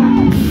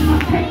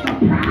 Take the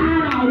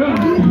pride out of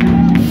it.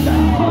 The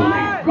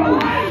Holy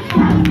Ghost.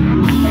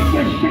 Make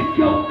you shake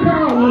your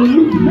curl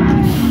loose.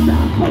 The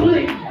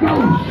Holy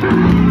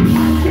Ghost.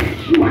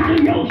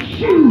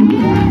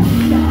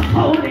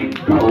 Holy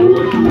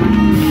Ghost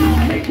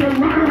make you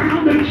run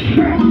around the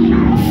church.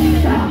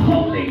 The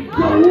Holy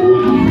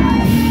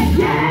Ghost.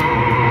 Yeah!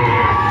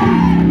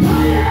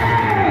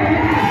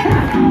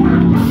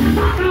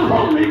 The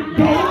Holy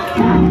Ghost.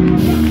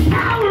 The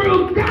power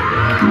of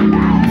God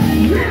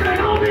living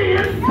on the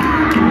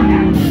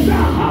inside.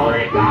 The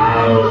Holy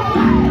Ghost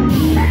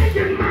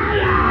changing my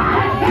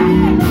life.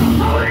 The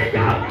Holy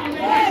Ghost.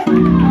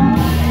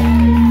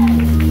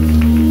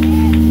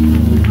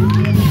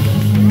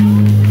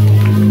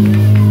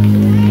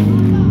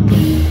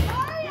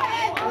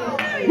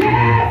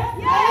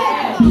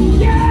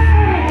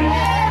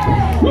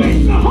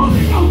 When the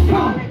Holy Ghost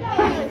comes,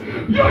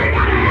 you ain't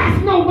gotta ask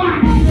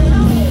nobody.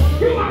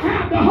 You must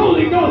have the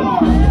Holy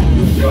Ghost.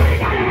 You ain't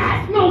gotta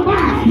ask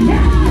nobody.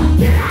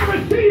 Did I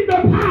receive the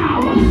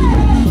power?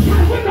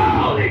 But when the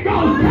Holy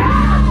Ghost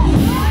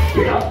comes,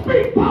 he'll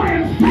speak for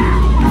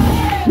himself.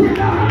 When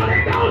the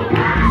Holy Ghost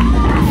comes,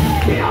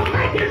 he'll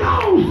make his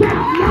own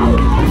self known.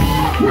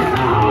 When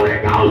the Holy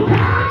Ghost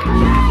comes,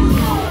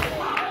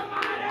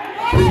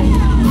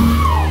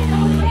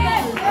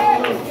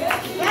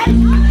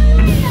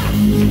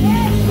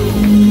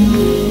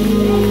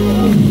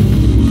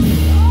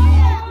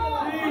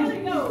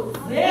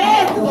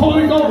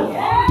 Holy Ghost.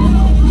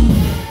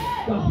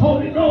 The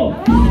Holy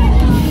Ghost.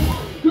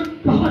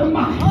 Good God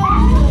Almighty.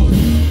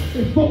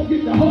 If folks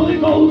get the Holy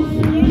Ghost,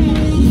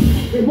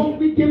 they won't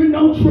be giving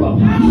no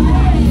trouble.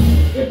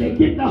 If they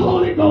get the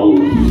Holy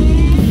Ghost,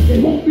 they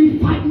won't be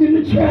fighting in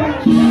the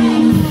church.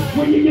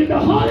 When you get the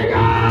Holy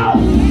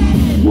Ghost,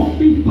 you won't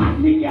be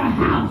fighting in your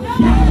house.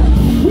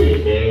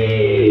 We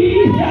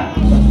need the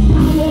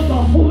power of the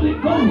Holy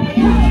Ghost.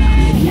 Yeah!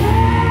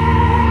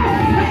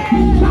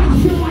 I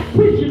feel like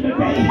preaching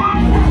today.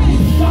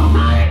 The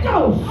Holy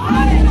Ghost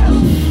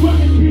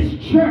working in his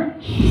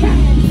church.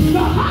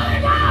 The Holy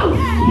Ghost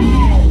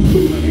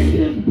moving in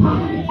his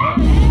body.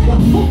 The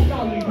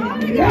Holy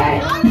Ghost.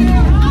 Yeah.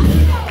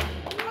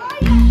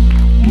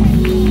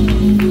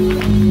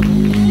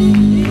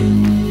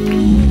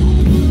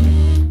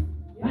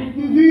 Thank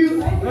you,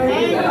 Jesus.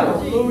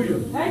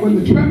 When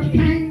the church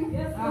came,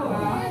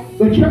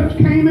 the church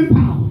came in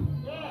power.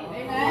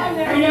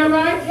 Ain't that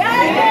right?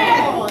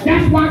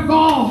 That's why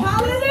God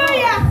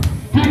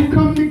hadn't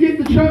come to get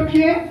the church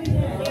yet,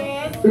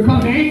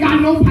 because they ain't got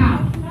no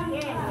power.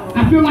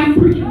 I feel like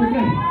preaching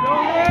today.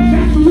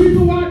 That's the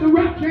reason why the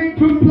rapture ain't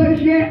took place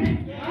yet,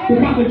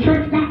 because the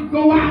church got to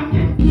go out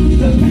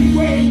the same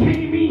way it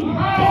came in.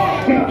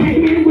 It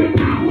came in with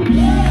power.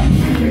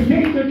 And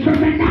today the church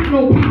ain't got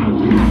no power.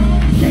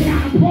 They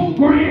got a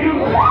program,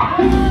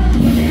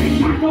 but they ain't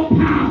got no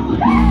power.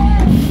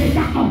 They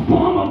got a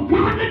form of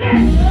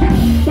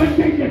godliness, but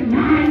they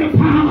deny the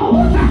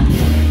power.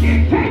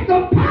 It takes the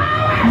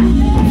power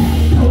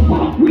to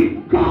walk with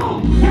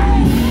God.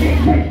 It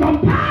takes the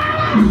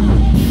power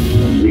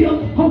to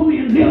live holy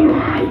and live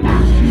right.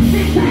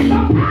 It takes the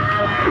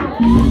power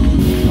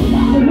to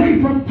walk away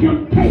from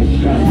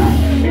temptation.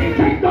 It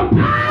takes the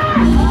power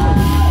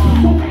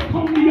to go back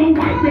home to your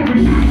wife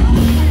every night.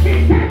 It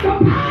takes the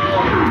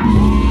power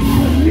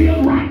to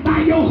live right by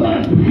your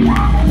husband.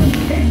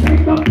 It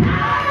takes the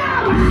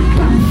power.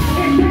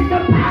 It takes the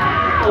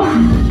power.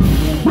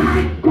 My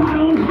God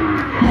on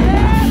high.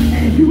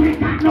 And if you ain't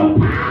got no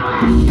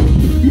power,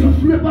 you'll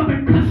slip up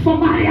and cut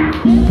somebody out.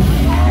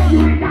 If you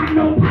ain't got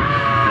no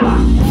power,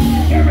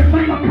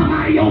 everything will come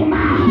out of your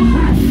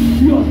mouth.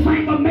 You'll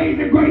sing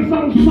Amazing Grace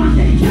on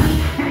Sunday,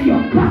 and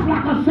you'll cuss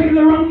like a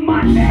sailor on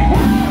Monday.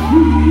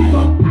 You need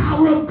the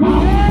power of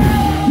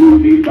God. You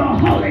need the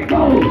Holy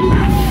Ghost.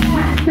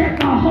 I said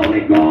the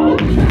Holy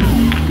Ghost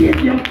give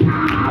you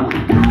power to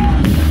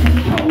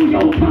control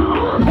your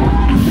tongue.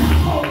 The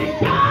Holy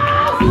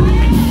Ghost.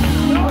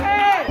 Go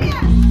ahead.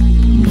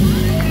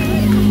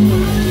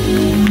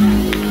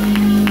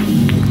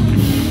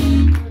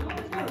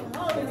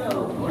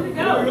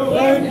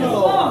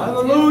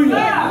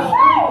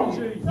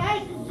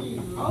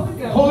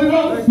 Holy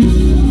Ghost.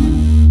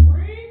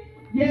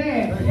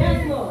 Yeah.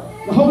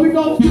 The Holy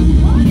Ghost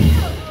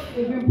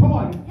is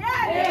important.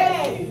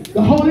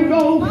 The Holy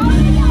Ghost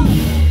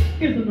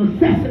is a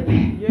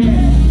necessity.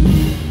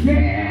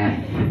 Yes.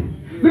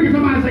 Look at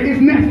somebody and say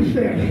it's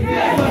necessary.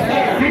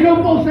 I know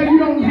folks say you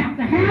don't have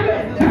to have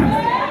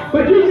it,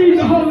 but you need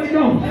the Holy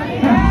Ghost.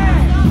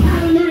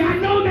 Hallelujah. I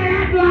know they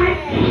act like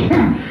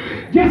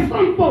just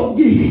some folk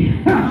get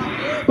it.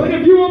 But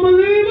if you're a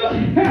believer,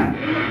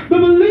 the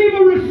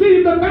believer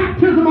receives the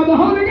baptism of the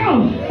Holy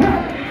Ghost.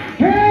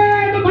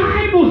 Hey, the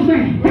Bible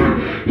says,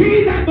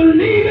 he that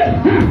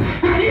believeth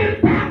and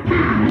is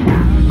baptized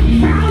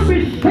shall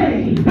be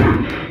saved.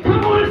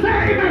 Come on and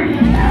say amen.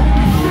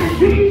 And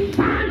these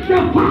signs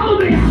shall follow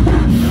them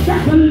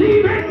that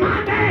believe in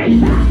my name.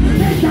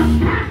 They shall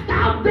cast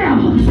out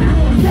devils.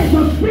 They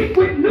shall speak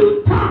with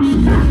new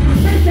tongues.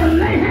 They shall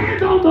lay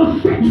hands on the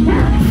sick,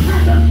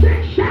 and the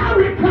sick shall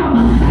recover.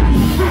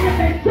 And if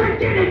they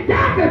drink any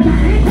death,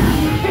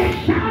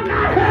 it shall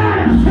not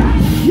hurt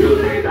us. You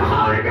need the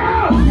Holy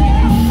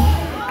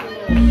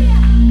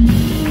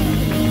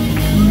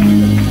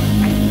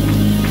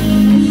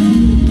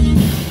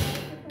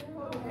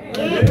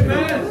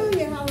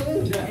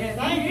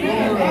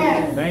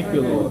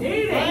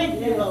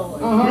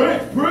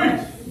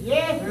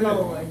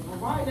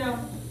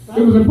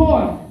It was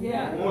important.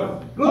 Yeah. The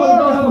Holy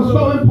Ghost was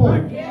so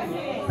important.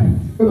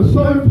 It was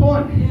so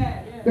important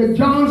that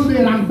John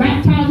said, I'm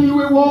baptizing you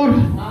with water,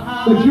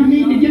 but you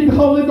need to get the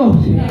Holy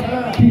Ghost.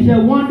 He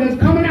said, one that's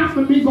coming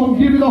after me going to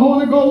give you the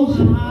Holy Ghost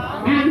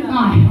and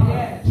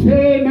fire.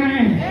 Say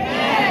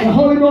amen. The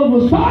Holy Ghost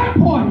was so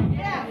important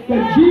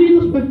that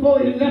Jesus, before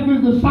he left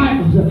his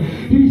disciples,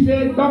 he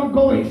said, don't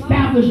go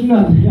establish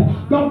nothing.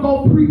 Don't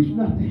go preach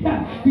nothing.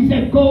 He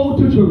said, go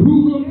to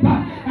Jerusalem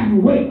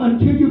and wait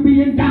until you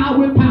be endowed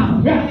with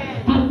power.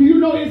 Do you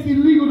know it's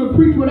illegal to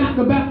preach without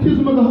the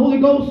baptism of the Holy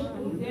Ghost?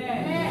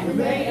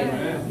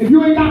 If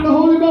you ain't got the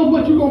Holy Ghost,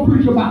 what you going to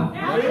preach about?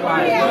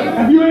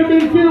 If you ain't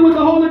been filled with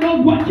the Holy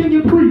Ghost, what can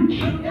you preach?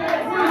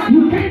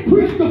 You can't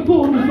preach the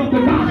fullness of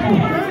the gospel.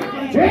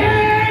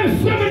 Every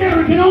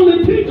seminary can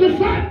only teach a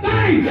certain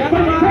thing,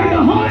 but you take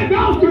the Holy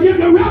Ghost to give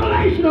the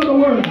revelation of the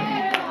word.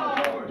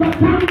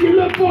 Sometimes you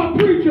look for a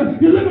preacher,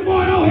 you're looking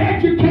for an old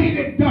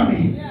educated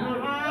dummy.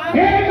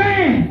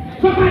 Amen.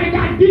 Somebody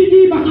got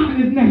DD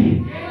behind his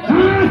name.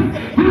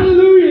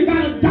 Hallelujah.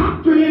 Got a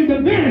doctorate in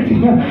divinity.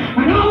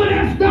 And all of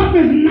that stuff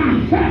is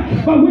nice.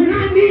 But when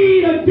I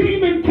need a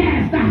demon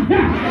cast out,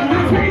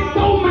 I can't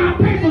throw my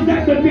papers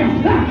at the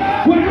devil.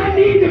 When I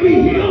need to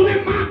be healed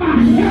in my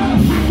body, I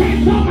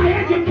can't throw my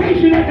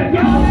education at the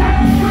devil. I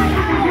need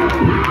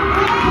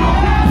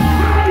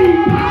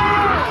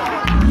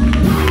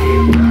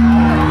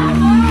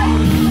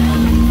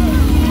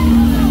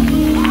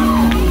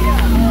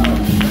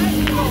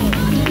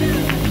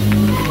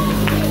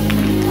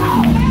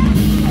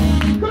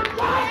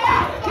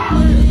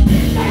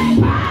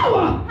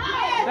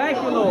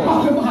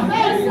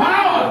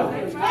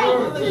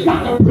you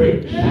got to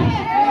preach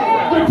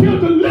until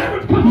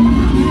deliverance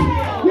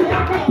comes. You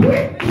got to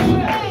preach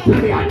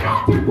till the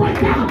anointing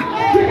breaks out.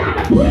 You got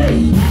to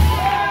preach.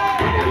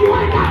 And if you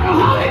ain't got the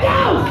Holy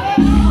Ghost,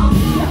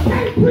 you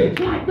can't preach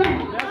like that.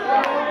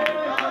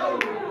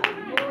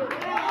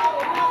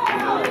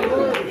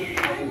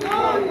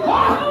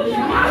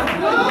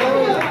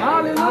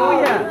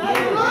 Hallelujah.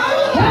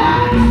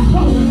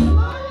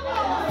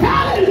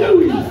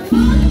 Hallelujah.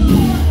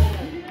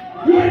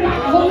 You ain't got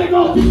the Holy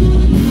Ghost.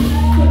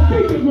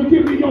 Jesus will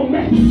give you your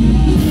message.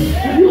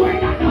 If you ain't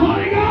got the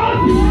Holy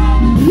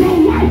Ghost,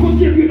 your wife will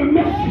give you the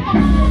message.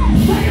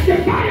 But if you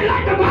got it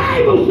like the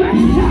Bible says,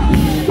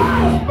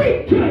 God will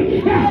speak to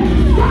you. God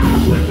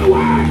will put the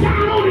word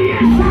down on the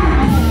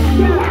inside.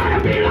 The word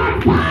will be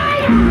like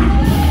fire.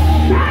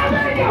 Shine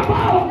in your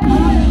bones.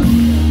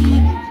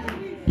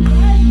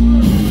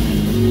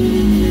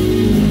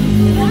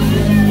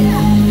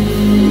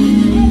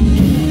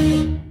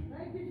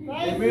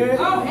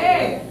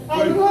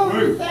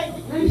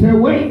 He said,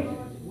 wait.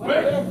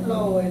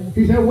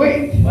 He said,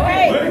 wait.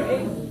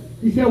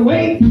 He said,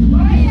 wait.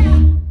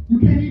 You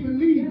can't even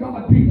leave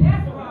God's people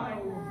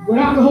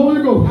without the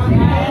Holy Ghost.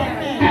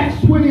 Acts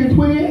 20 and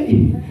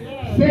 28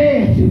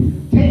 says,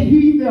 take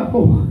heed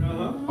therefore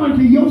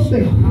unto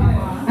yourself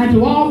and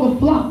to all the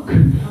flock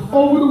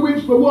over the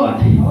which the what?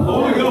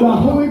 The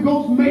Holy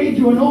Ghost made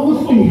you an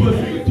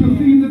overseer to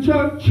feed the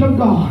church of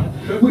God,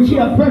 which he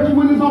hath purchased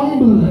with his own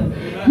blood.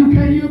 You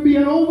can't even be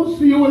an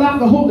overseer without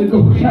the Holy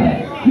Ghost. You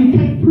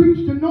can't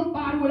preach to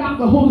nobody without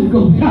the Holy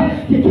Ghost.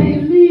 You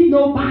can't lead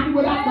nobody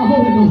without the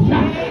Holy Ghost.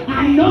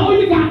 I know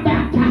you got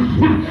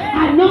baptized.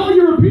 I know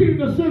you repeated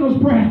the sinner's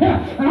prayer.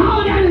 And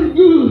all that is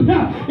good.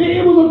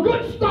 It was a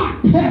good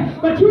start.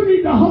 But you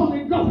need the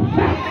Holy Ghost.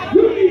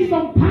 You need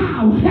some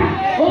power.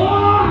 Oh,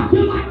 I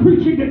feel like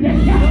preaching today.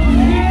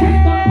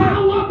 Take the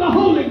power of the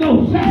Holy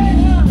Ghost.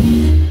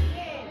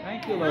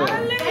 Thank you, Lord.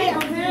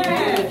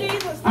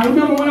 I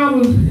remember when I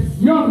was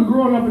young,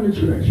 growing up in the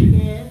church,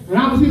 and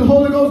I would see the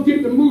Holy Ghost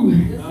get to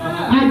moving,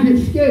 I'd get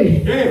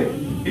scared.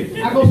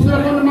 I'd go sit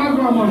up under my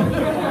grandma.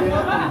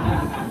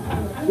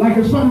 Like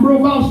if something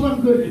broke off,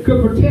 something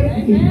could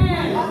protect me.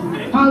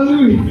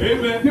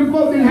 Hallelujah. Them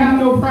folks didn't have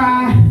no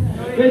pride.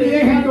 They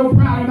ain't had no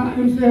pride about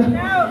themselves.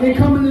 They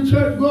come in the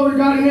church, glory to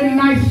God, in their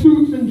nice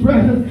suits and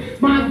dresses.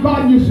 My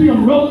God, you see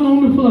them rolling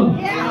on the floor.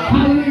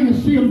 Hallelujah. You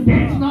see them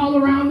dancing all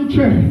around the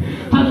church.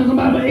 Hallelujah.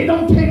 But it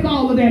don't take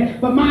all of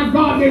that. But my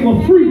God, they were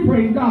free,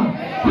 praise God.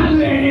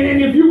 Hallelujah.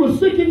 And if you were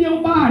sick in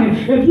your body,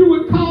 if you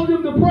would call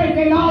them to pray,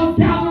 they'd all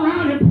gather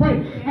around and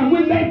pray. And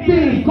when they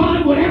finished,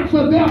 God would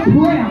answer their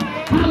prayer.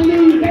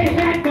 Hallelujah. They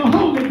had the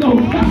Holy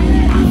Ghost. I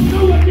don't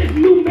know what this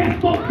new mess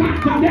folk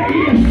got today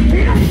is.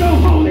 It ain't no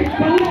Holy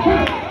Ghost.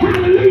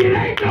 Hallelujah. It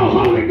ain't no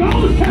Holy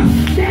Ghost.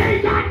 They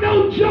ain't got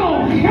no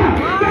joy. They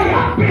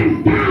up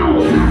and down.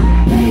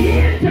 They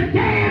in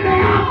today and they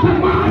out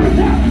tomorrow.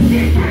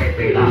 It can't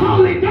be the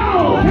Holy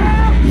Ghost.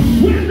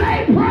 When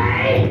they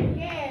pray,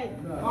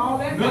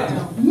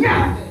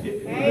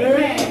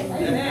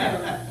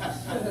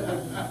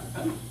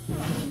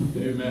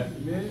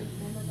 nothing.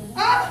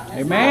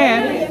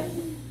 Amen.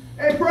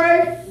 They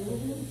pray.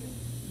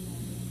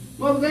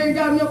 Mother, they ain't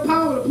got enough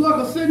power to plug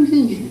a sitting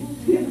in.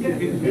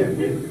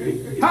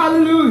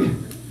 Hallelujah.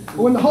 But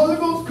when the Holy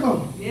Ghost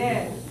comes,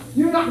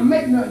 you ain't got to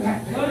make nothing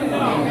happen. When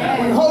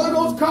the Holy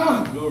Ghost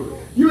comes,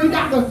 you ain't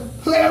got to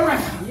play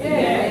around.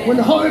 When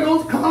the Holy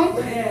Ghost comes,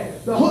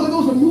 the Holy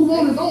Ghost will move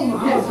on his own. The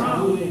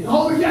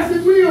Holy Ghost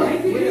is real.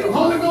 The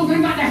Holy Ghost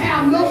ain't got to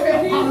have no help.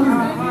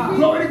 Hallelujah.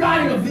 Glory to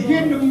God, it'll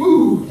begin to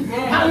move.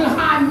 Hallelujah.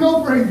 How I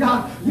know, praise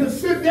God. You'll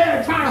sit there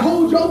and try to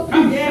hold your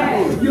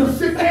peace. You'll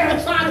sit there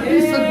and try to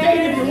be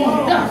sedated if you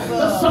want.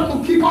 But something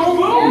will keep on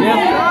moving.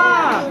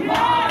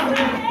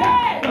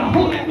 The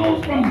Holy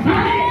Ghost from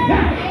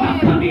Zion will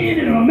come in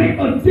and it'll make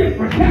a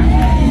difference.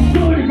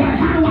 Glory to God.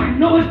 How do I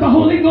know it's the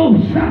Holy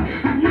Ghost?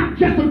 And not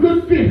just a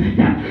good feeling.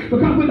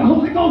 Because when the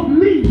Holy Ghost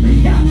leaves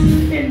me,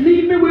 it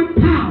leaves me with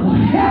power.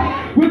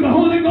 When the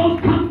Holy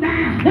Ghost comes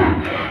down,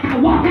 I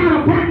walk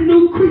out a brand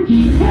new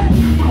creature.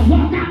 I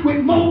walk out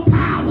with more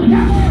power.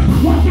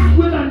 I walk out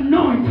with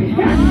anointing.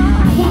 I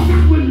walk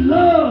out with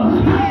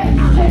love.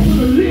 I'm able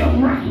to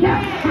live right.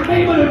 I'm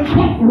able to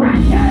talk right.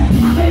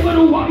 I'm able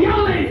to walk.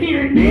 Y'all ain't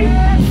hearing me.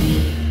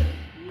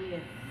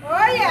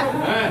 Oh,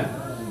 yeah.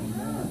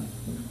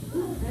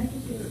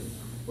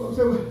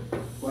 So,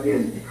 what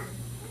is it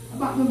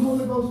about them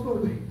Holy Ghost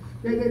folks?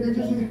 They're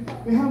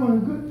having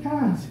good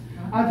times.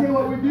 I tell you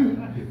what we do.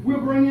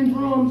 We'll bring in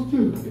drums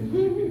too.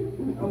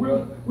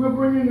 We'll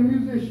bring in the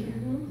musician.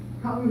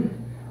 Hallelujah.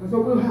 And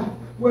so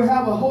we'll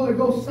have a Holy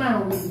Ghost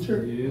sound in the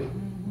church.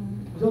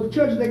 So the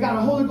churches, they got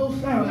a Holy Ghost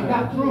sound. They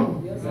got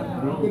drums.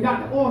 They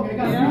got the organ. They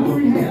got the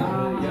tambourine hand.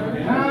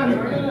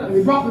 And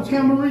they brought the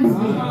tambourines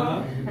in.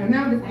 And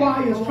now the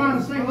choir is trying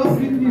to sing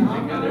upbeat music.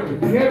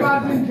 And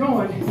everybody's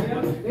enjoying it.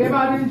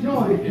 Everybody's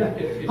enjoying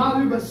it.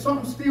 Hallelujah, but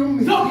something's still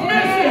missing.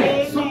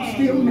 Something's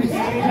still missing.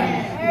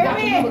 You got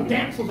your little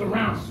dancers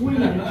around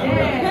swinging.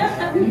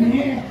 Something is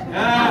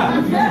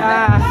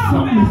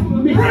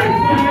missing.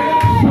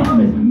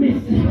 Something is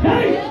missing.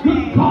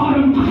 Good God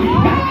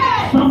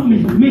Almighty. Something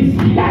is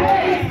missing.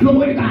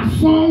 Glory to God.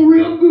 Song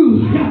real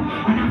good.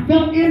 And I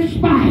felt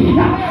inspired.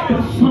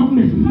 But something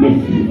is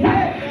missing.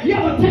 You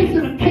ever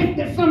tasted a cake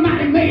that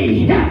somebody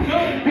made?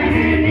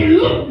 And it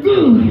looked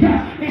good. It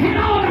had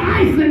all the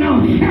icing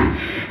on it.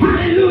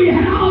 Hallelujah. It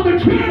had all the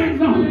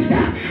trimmings on it.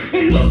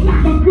 It looked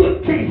like a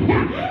good cake.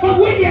 But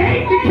when you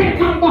ate the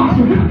cake, I'm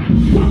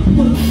something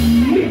was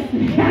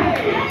missing.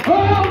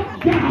 Oh,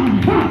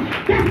 God.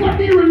 That's what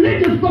the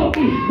religious folk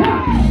is.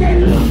 They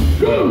look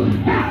good.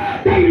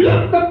 They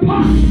look the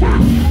part.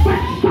 But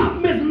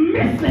something is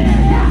missing.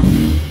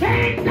 They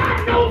ain't got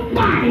no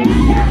fire.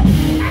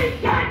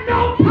 Ain't got no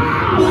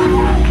power.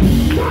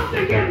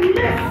 Something is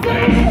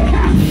missing.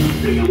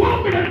 Do you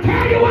want me to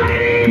tell you what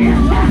it is?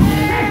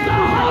 It's the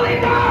Holy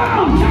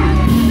Ghost.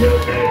 You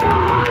need the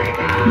Holy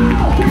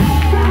Ghost.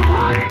 The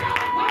Holy Ghost.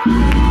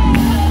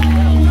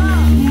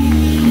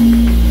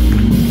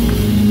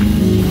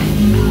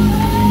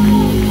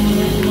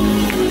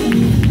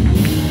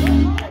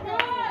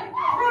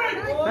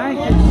 Thank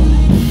you.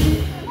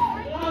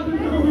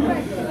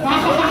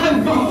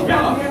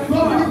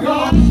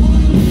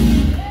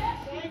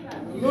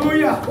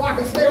 Hallelujah. Well, I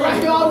can stay right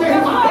here all day.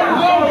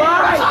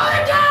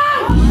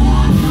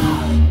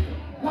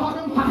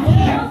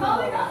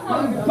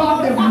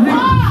 God,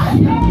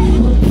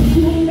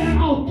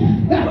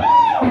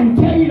 and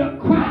tell you to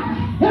cry.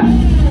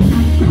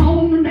 Call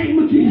on the name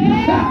of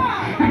Jesus.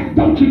 And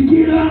don't you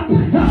get up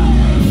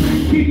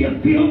until you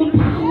feel the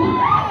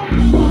power.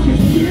 Don't you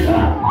get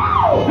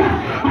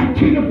up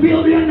until you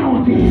feel the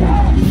anointing.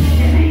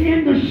 It ain't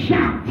in the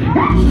shout.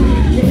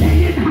 It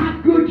ain't in how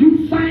good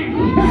you sing.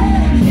 It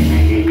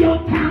ain't in your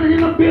talent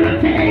and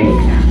ability.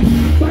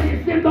 But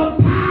it's in the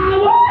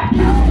power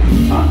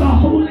of the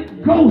Holy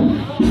Ghost.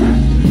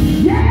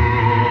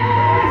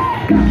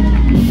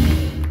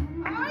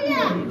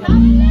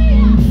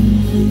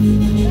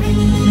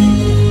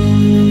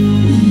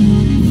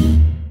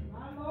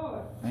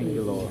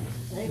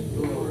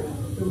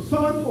 So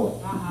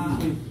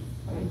important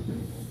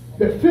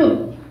that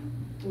Philip,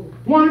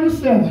 one of the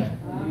seven,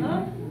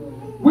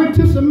 went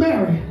to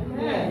Samaria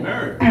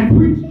and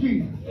preached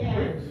Jesus.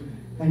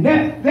 And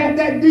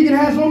that deacon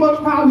had so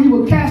much power, he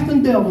was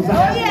casting devils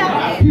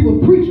out. He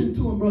was preaching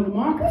to him, Brother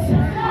Marcus.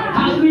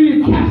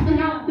 Hallelujah, casting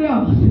out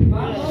devils,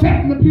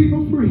 setting the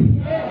people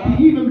free.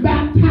 He even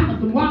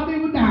baptized them while they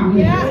were down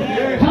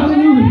there.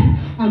 Hallelujah.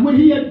 And when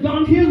he had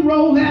done his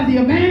role as the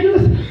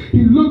evangelist,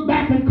 he looked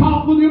back and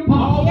called for the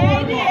apostles.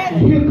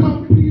 And here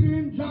come Peter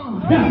and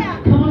John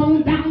coming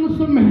on down to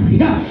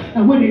Samaria.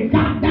 And when they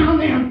got down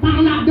there and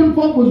found out them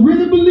folk was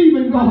really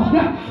believing God,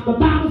 the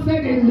Bible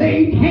said they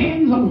laid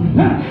hands on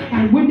them.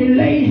 And when they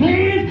laid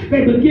hands,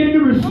 they began to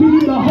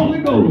receive the Holy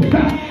Ghost.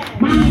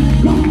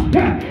 My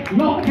God,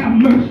 Lord have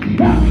mercy.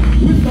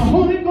 When the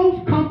Holy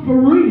Ghost come for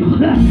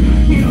real,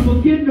 it'll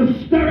begin to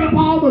stir up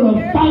all of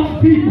the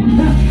false people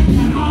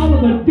and all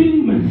of the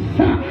demons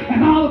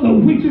and all of the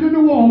witches and the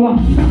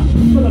warlocks.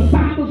 So the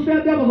Bible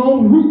said there was an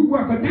old root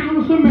worker down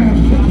in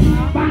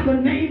Samaria by the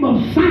name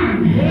of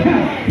Simon.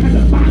 And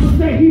the Bible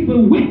said he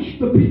bewitched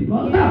the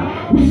people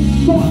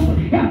with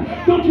sorcery.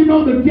 Don't you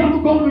know the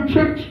devil go to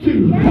church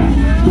too?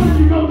 Don't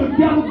you know the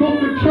devil go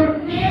to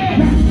church?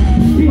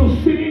 He'll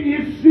sit in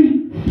his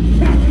seat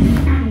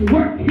and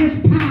work his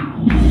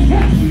power.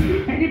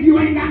 And if you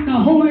ain't got the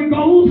Holy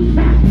Ghost,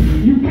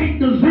 you can't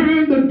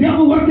discern the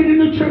devil working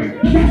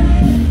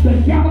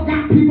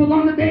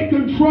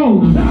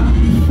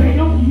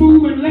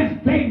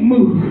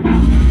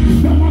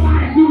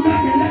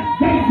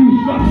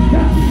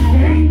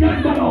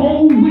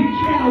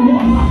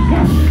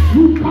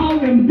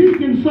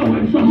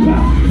so-and-so.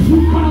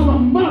 You call her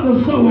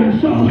mother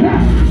so-and-so.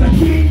 But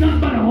she ain't nothing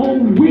but an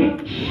old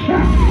witch.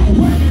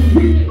 Working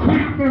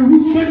witchcraft and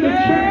roots in the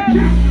church.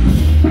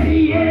 Say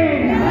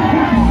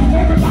yeah.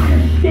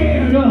 Everybody's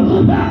scared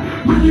of.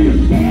 How do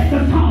you scared to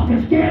talk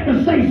and scared to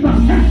say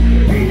something?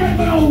 Ain't nothing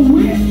but an old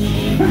witch.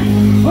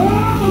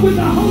 Oh, but with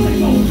the Holy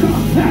Ghost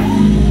comes.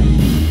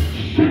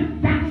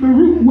 Shut down the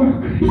root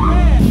work.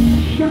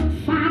 Shut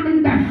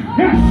Simon down.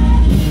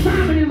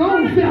 Simon his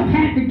own self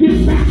had to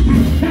get back.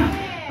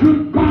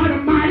 Good God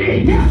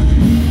Almighty.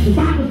 The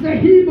Bible said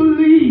he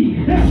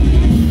believed.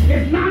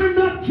 It's not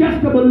enough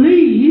just to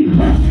believe,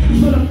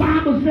 but the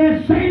Bible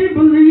says Satan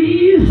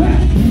believes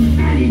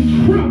and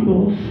he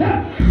trembles,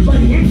 but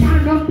he ain't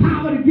got enough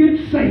power to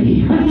get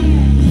saved.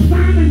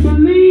 Simon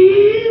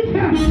believed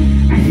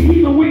and he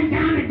even went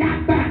down and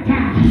got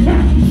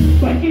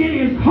baptized, but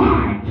in his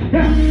heart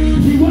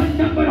he wasn't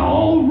nothing but an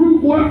old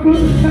root worker.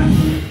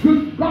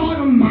 Good God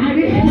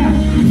Almighty.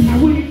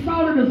 And when he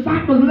saw the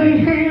disciples lay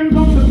hands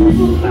on the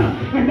people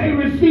and they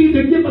received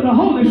the gift of the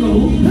Holy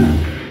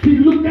Ghost, he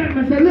looked at them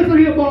and said, listen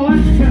here, boys,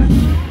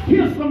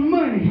 here's some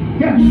money.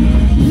 Let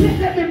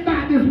me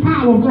buy this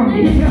power from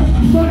you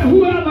so that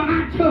whoever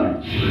I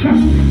touch,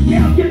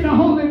 they'll get the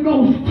Holy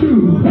Ghost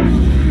too.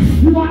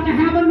 You ought to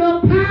have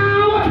enough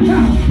power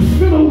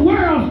till the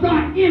world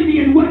start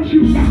envying what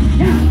you got.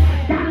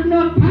 Got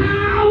enough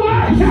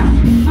power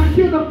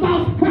until the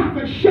false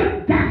prophet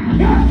shut down.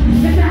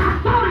 They said,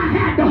 I thought I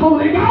had the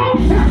Holy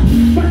Ghost,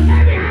 but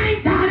maybe I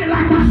ain't got it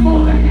like I'm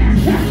supposed to have.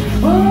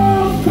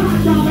 Oh,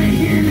 God, y'all ain't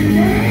hearing me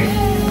today.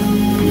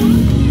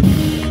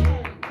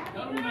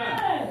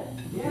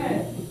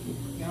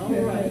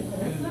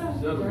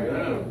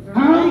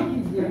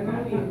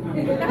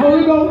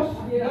 Holy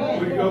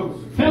Ghost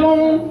fell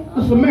on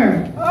the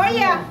Samaritan. Oh,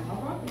 yeah.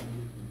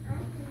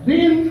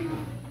 Then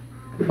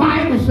the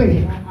Bible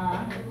says,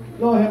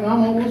 Lord have mercy,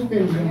 I'm almost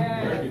finished.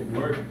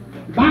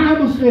 The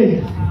Bible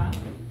says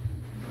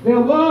there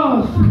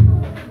was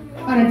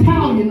an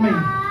Italian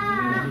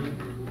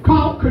man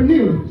called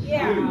Cornelius.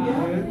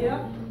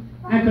 Yeah.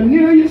 And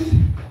Cornelius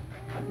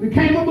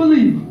became a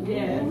believer.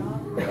 Yes.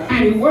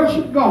 And he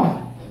worshiped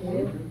God.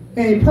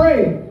 And he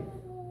prayed.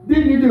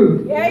 Didn't he do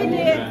it? Yeah, he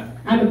did.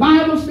 And the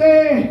Bible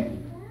said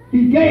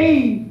he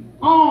gave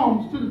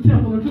alms to the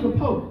temple and to the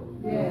Pope.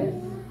 Yes.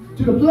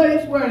 To the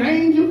place where an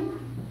angel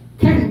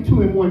came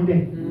to him one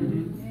day.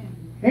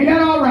 Ain't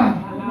that all right?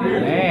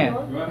 Amen.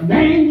 And the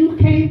angel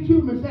came to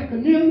him and said,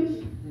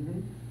 Cornelius,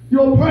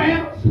 your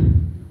prayers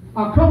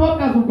are come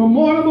up as a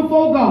memorial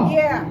before God.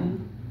 Yeah.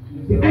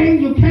 The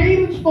angel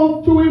came and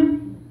spoke to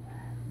him,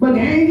 but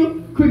the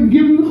angel couldn't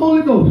give him the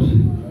Holy Ghost.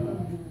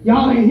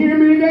 Y'all ain't hearing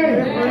me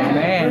today?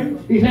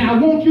 Amen. He said, I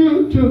want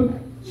you to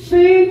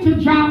send to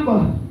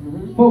Joppa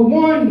for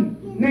one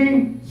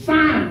named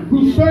Simon,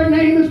 whose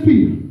surname is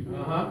Peter.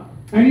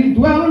 And he's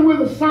dwelling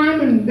with a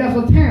Simon that's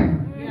a tanner.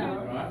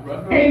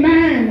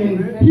 Amen.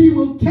 And he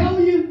will tell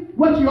you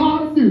what you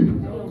ought to do.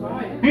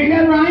 Ain't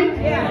that right?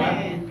 Yeah.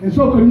 And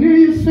so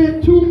Cornelius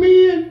sent 2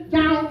 men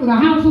down to the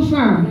house of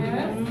Simon,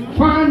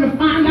 trying to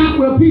find out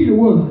where Peter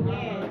was.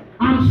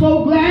 I'm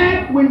so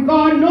glad when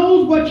God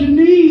knows what you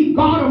need,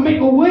 God will make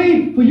a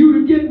way for you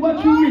to get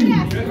what you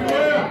need.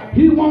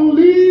 He won't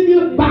leave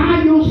you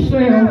by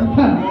yourself.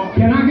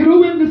 Can I get a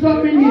witness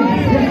up in here?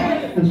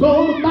 And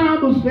so the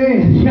Bible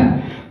says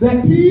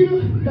that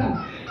Peter,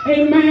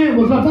 amen,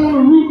 was up on the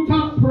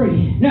rooftop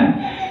praying.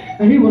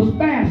 And he was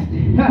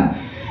fasting.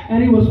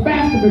 And he was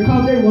fasting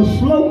because they were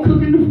slow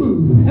cooking the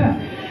food.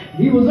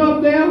 He was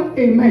up there,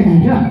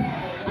 amen.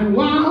 And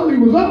while he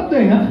was up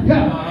there,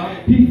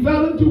 he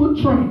fell into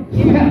a trance.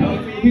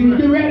 He was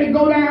getting ready to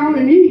go down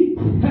and eat,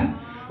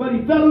 but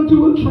he fell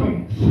into a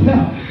trance.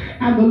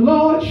 And the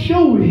Lord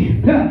showed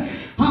him,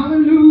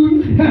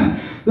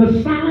 hallelujah,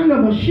 the sign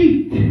of a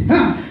sheep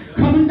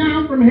coming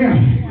down from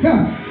heaven.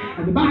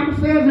 And the Bible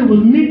says it was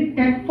knit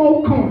at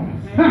 4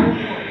 corners.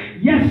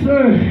 Yes,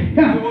 sir.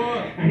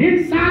 And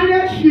inside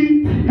that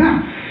sheep,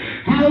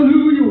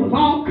 hallelujah, was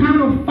all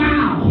kind of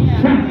fowls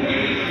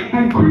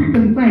and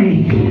creeping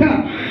things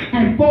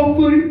and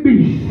 4-footed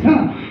beasts,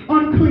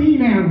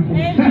 unclean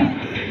animals.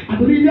 I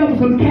believe there was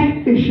some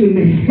catfish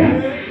in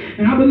there.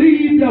 And I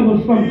believe there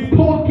was some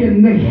pork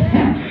in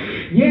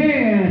there.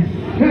 Yes.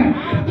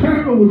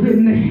 Turtle was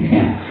in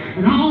there.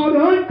 And all the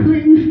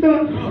unclean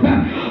stuff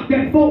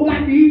that folk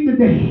like to eat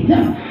today.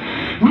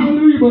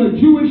 Hallelujah. But a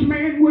Jewish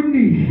man wouldn't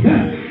eat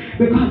it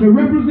because it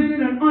represented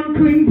an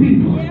unclean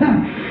people.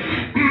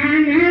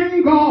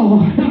 And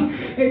God,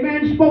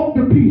 amen, spoke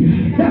to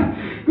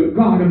Peter. Good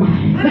God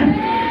Almighty.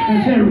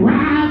 And said,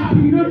 rise,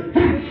 Peter,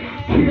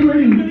 kill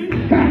and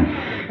eat.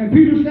 And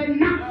Peter said,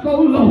 not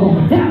so,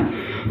 Lord.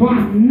 For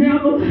I've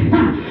never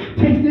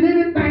tasted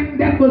anything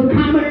that was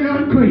common and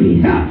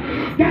unclean.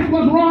 That's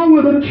what's wrong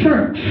with a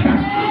church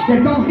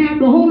that don't have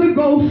the Holy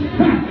Ghost.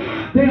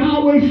 They're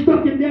always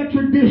stuck in their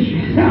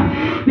traditions.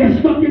 They're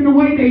stuck in the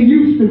way they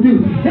used to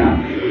do it.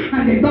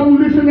 And they don't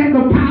listen at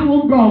the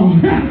power of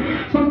God.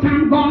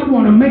 Sometimes God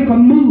want to make a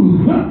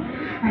move.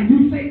 And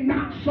you say,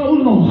 not so,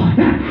 Lord.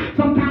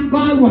 Sometimes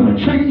God want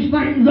to change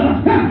things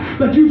up,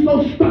 but you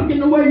so stuck in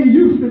the way you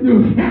used to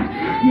do it.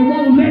 You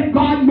won't let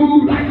God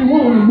move like you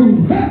want to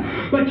move.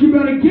 But you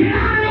better get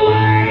out of the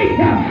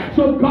way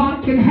so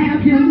God can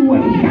have his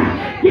way.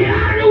 Get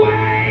out of the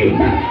way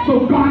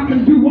so God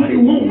can do what he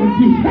wants to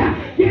do.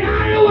 Get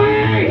out of the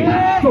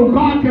way so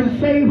God can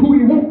say who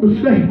he wants to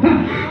say.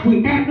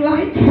 We act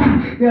like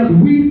there's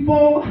we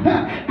for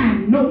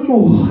and no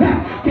more.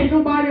 Can't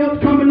nobody else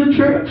come in the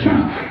church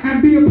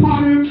and be a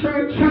part of the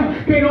church.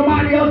 Can't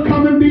nobody else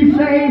come and be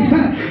saved.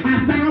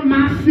 I found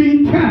my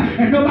seat,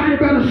 and nobody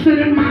better sit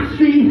in my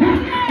seat.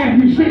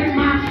 If you sit in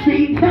my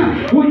seat,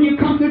 when you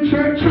come to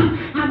church,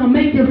 I'm going to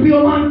make you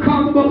feel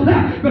uncomfortable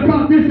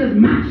because this is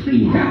my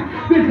seat.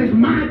 This is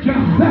my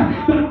job.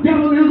 The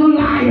devil is a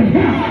liar.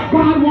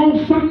 God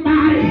wants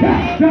somebody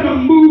that'll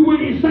move when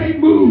he say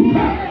move.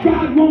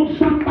 God wants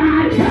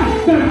somebody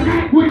that'll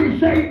act when he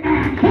say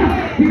act.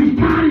 He's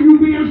tired of you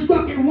being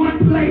stuck in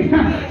one place.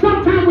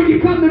 Sometimes when you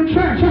come to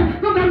church,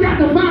 sometimes you have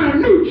to find a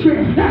new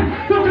church.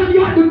 Sometimes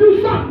you have to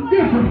do something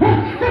different.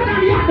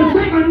 Sometimes you have to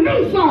sing a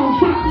new song.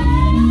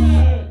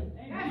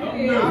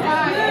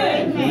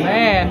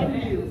 Amen.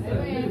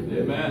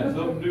 Amen.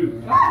 Something new.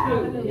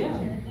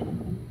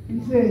 He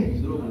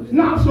said,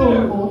 not so,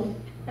 Lord.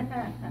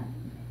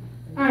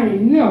 I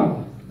ain't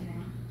never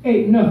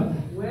ate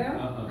nothing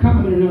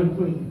common and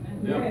unclean.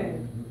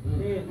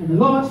 And the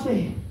Lord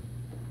said,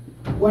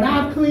 what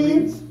I've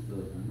cleansed,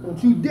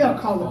 don't you dare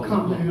call it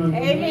common and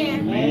unclean. Amen.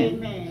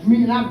 Amen.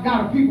 Meaning I've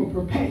got a people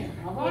prepared.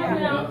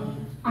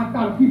 I've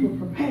got a people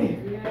prepared.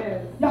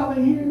 Y'all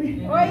ain't hearing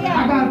me? Oh,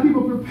 yeah. I got a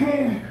people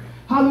prepared.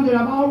 Hallelujah.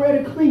 I've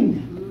already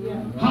cleaned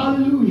them.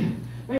 Hallelujah.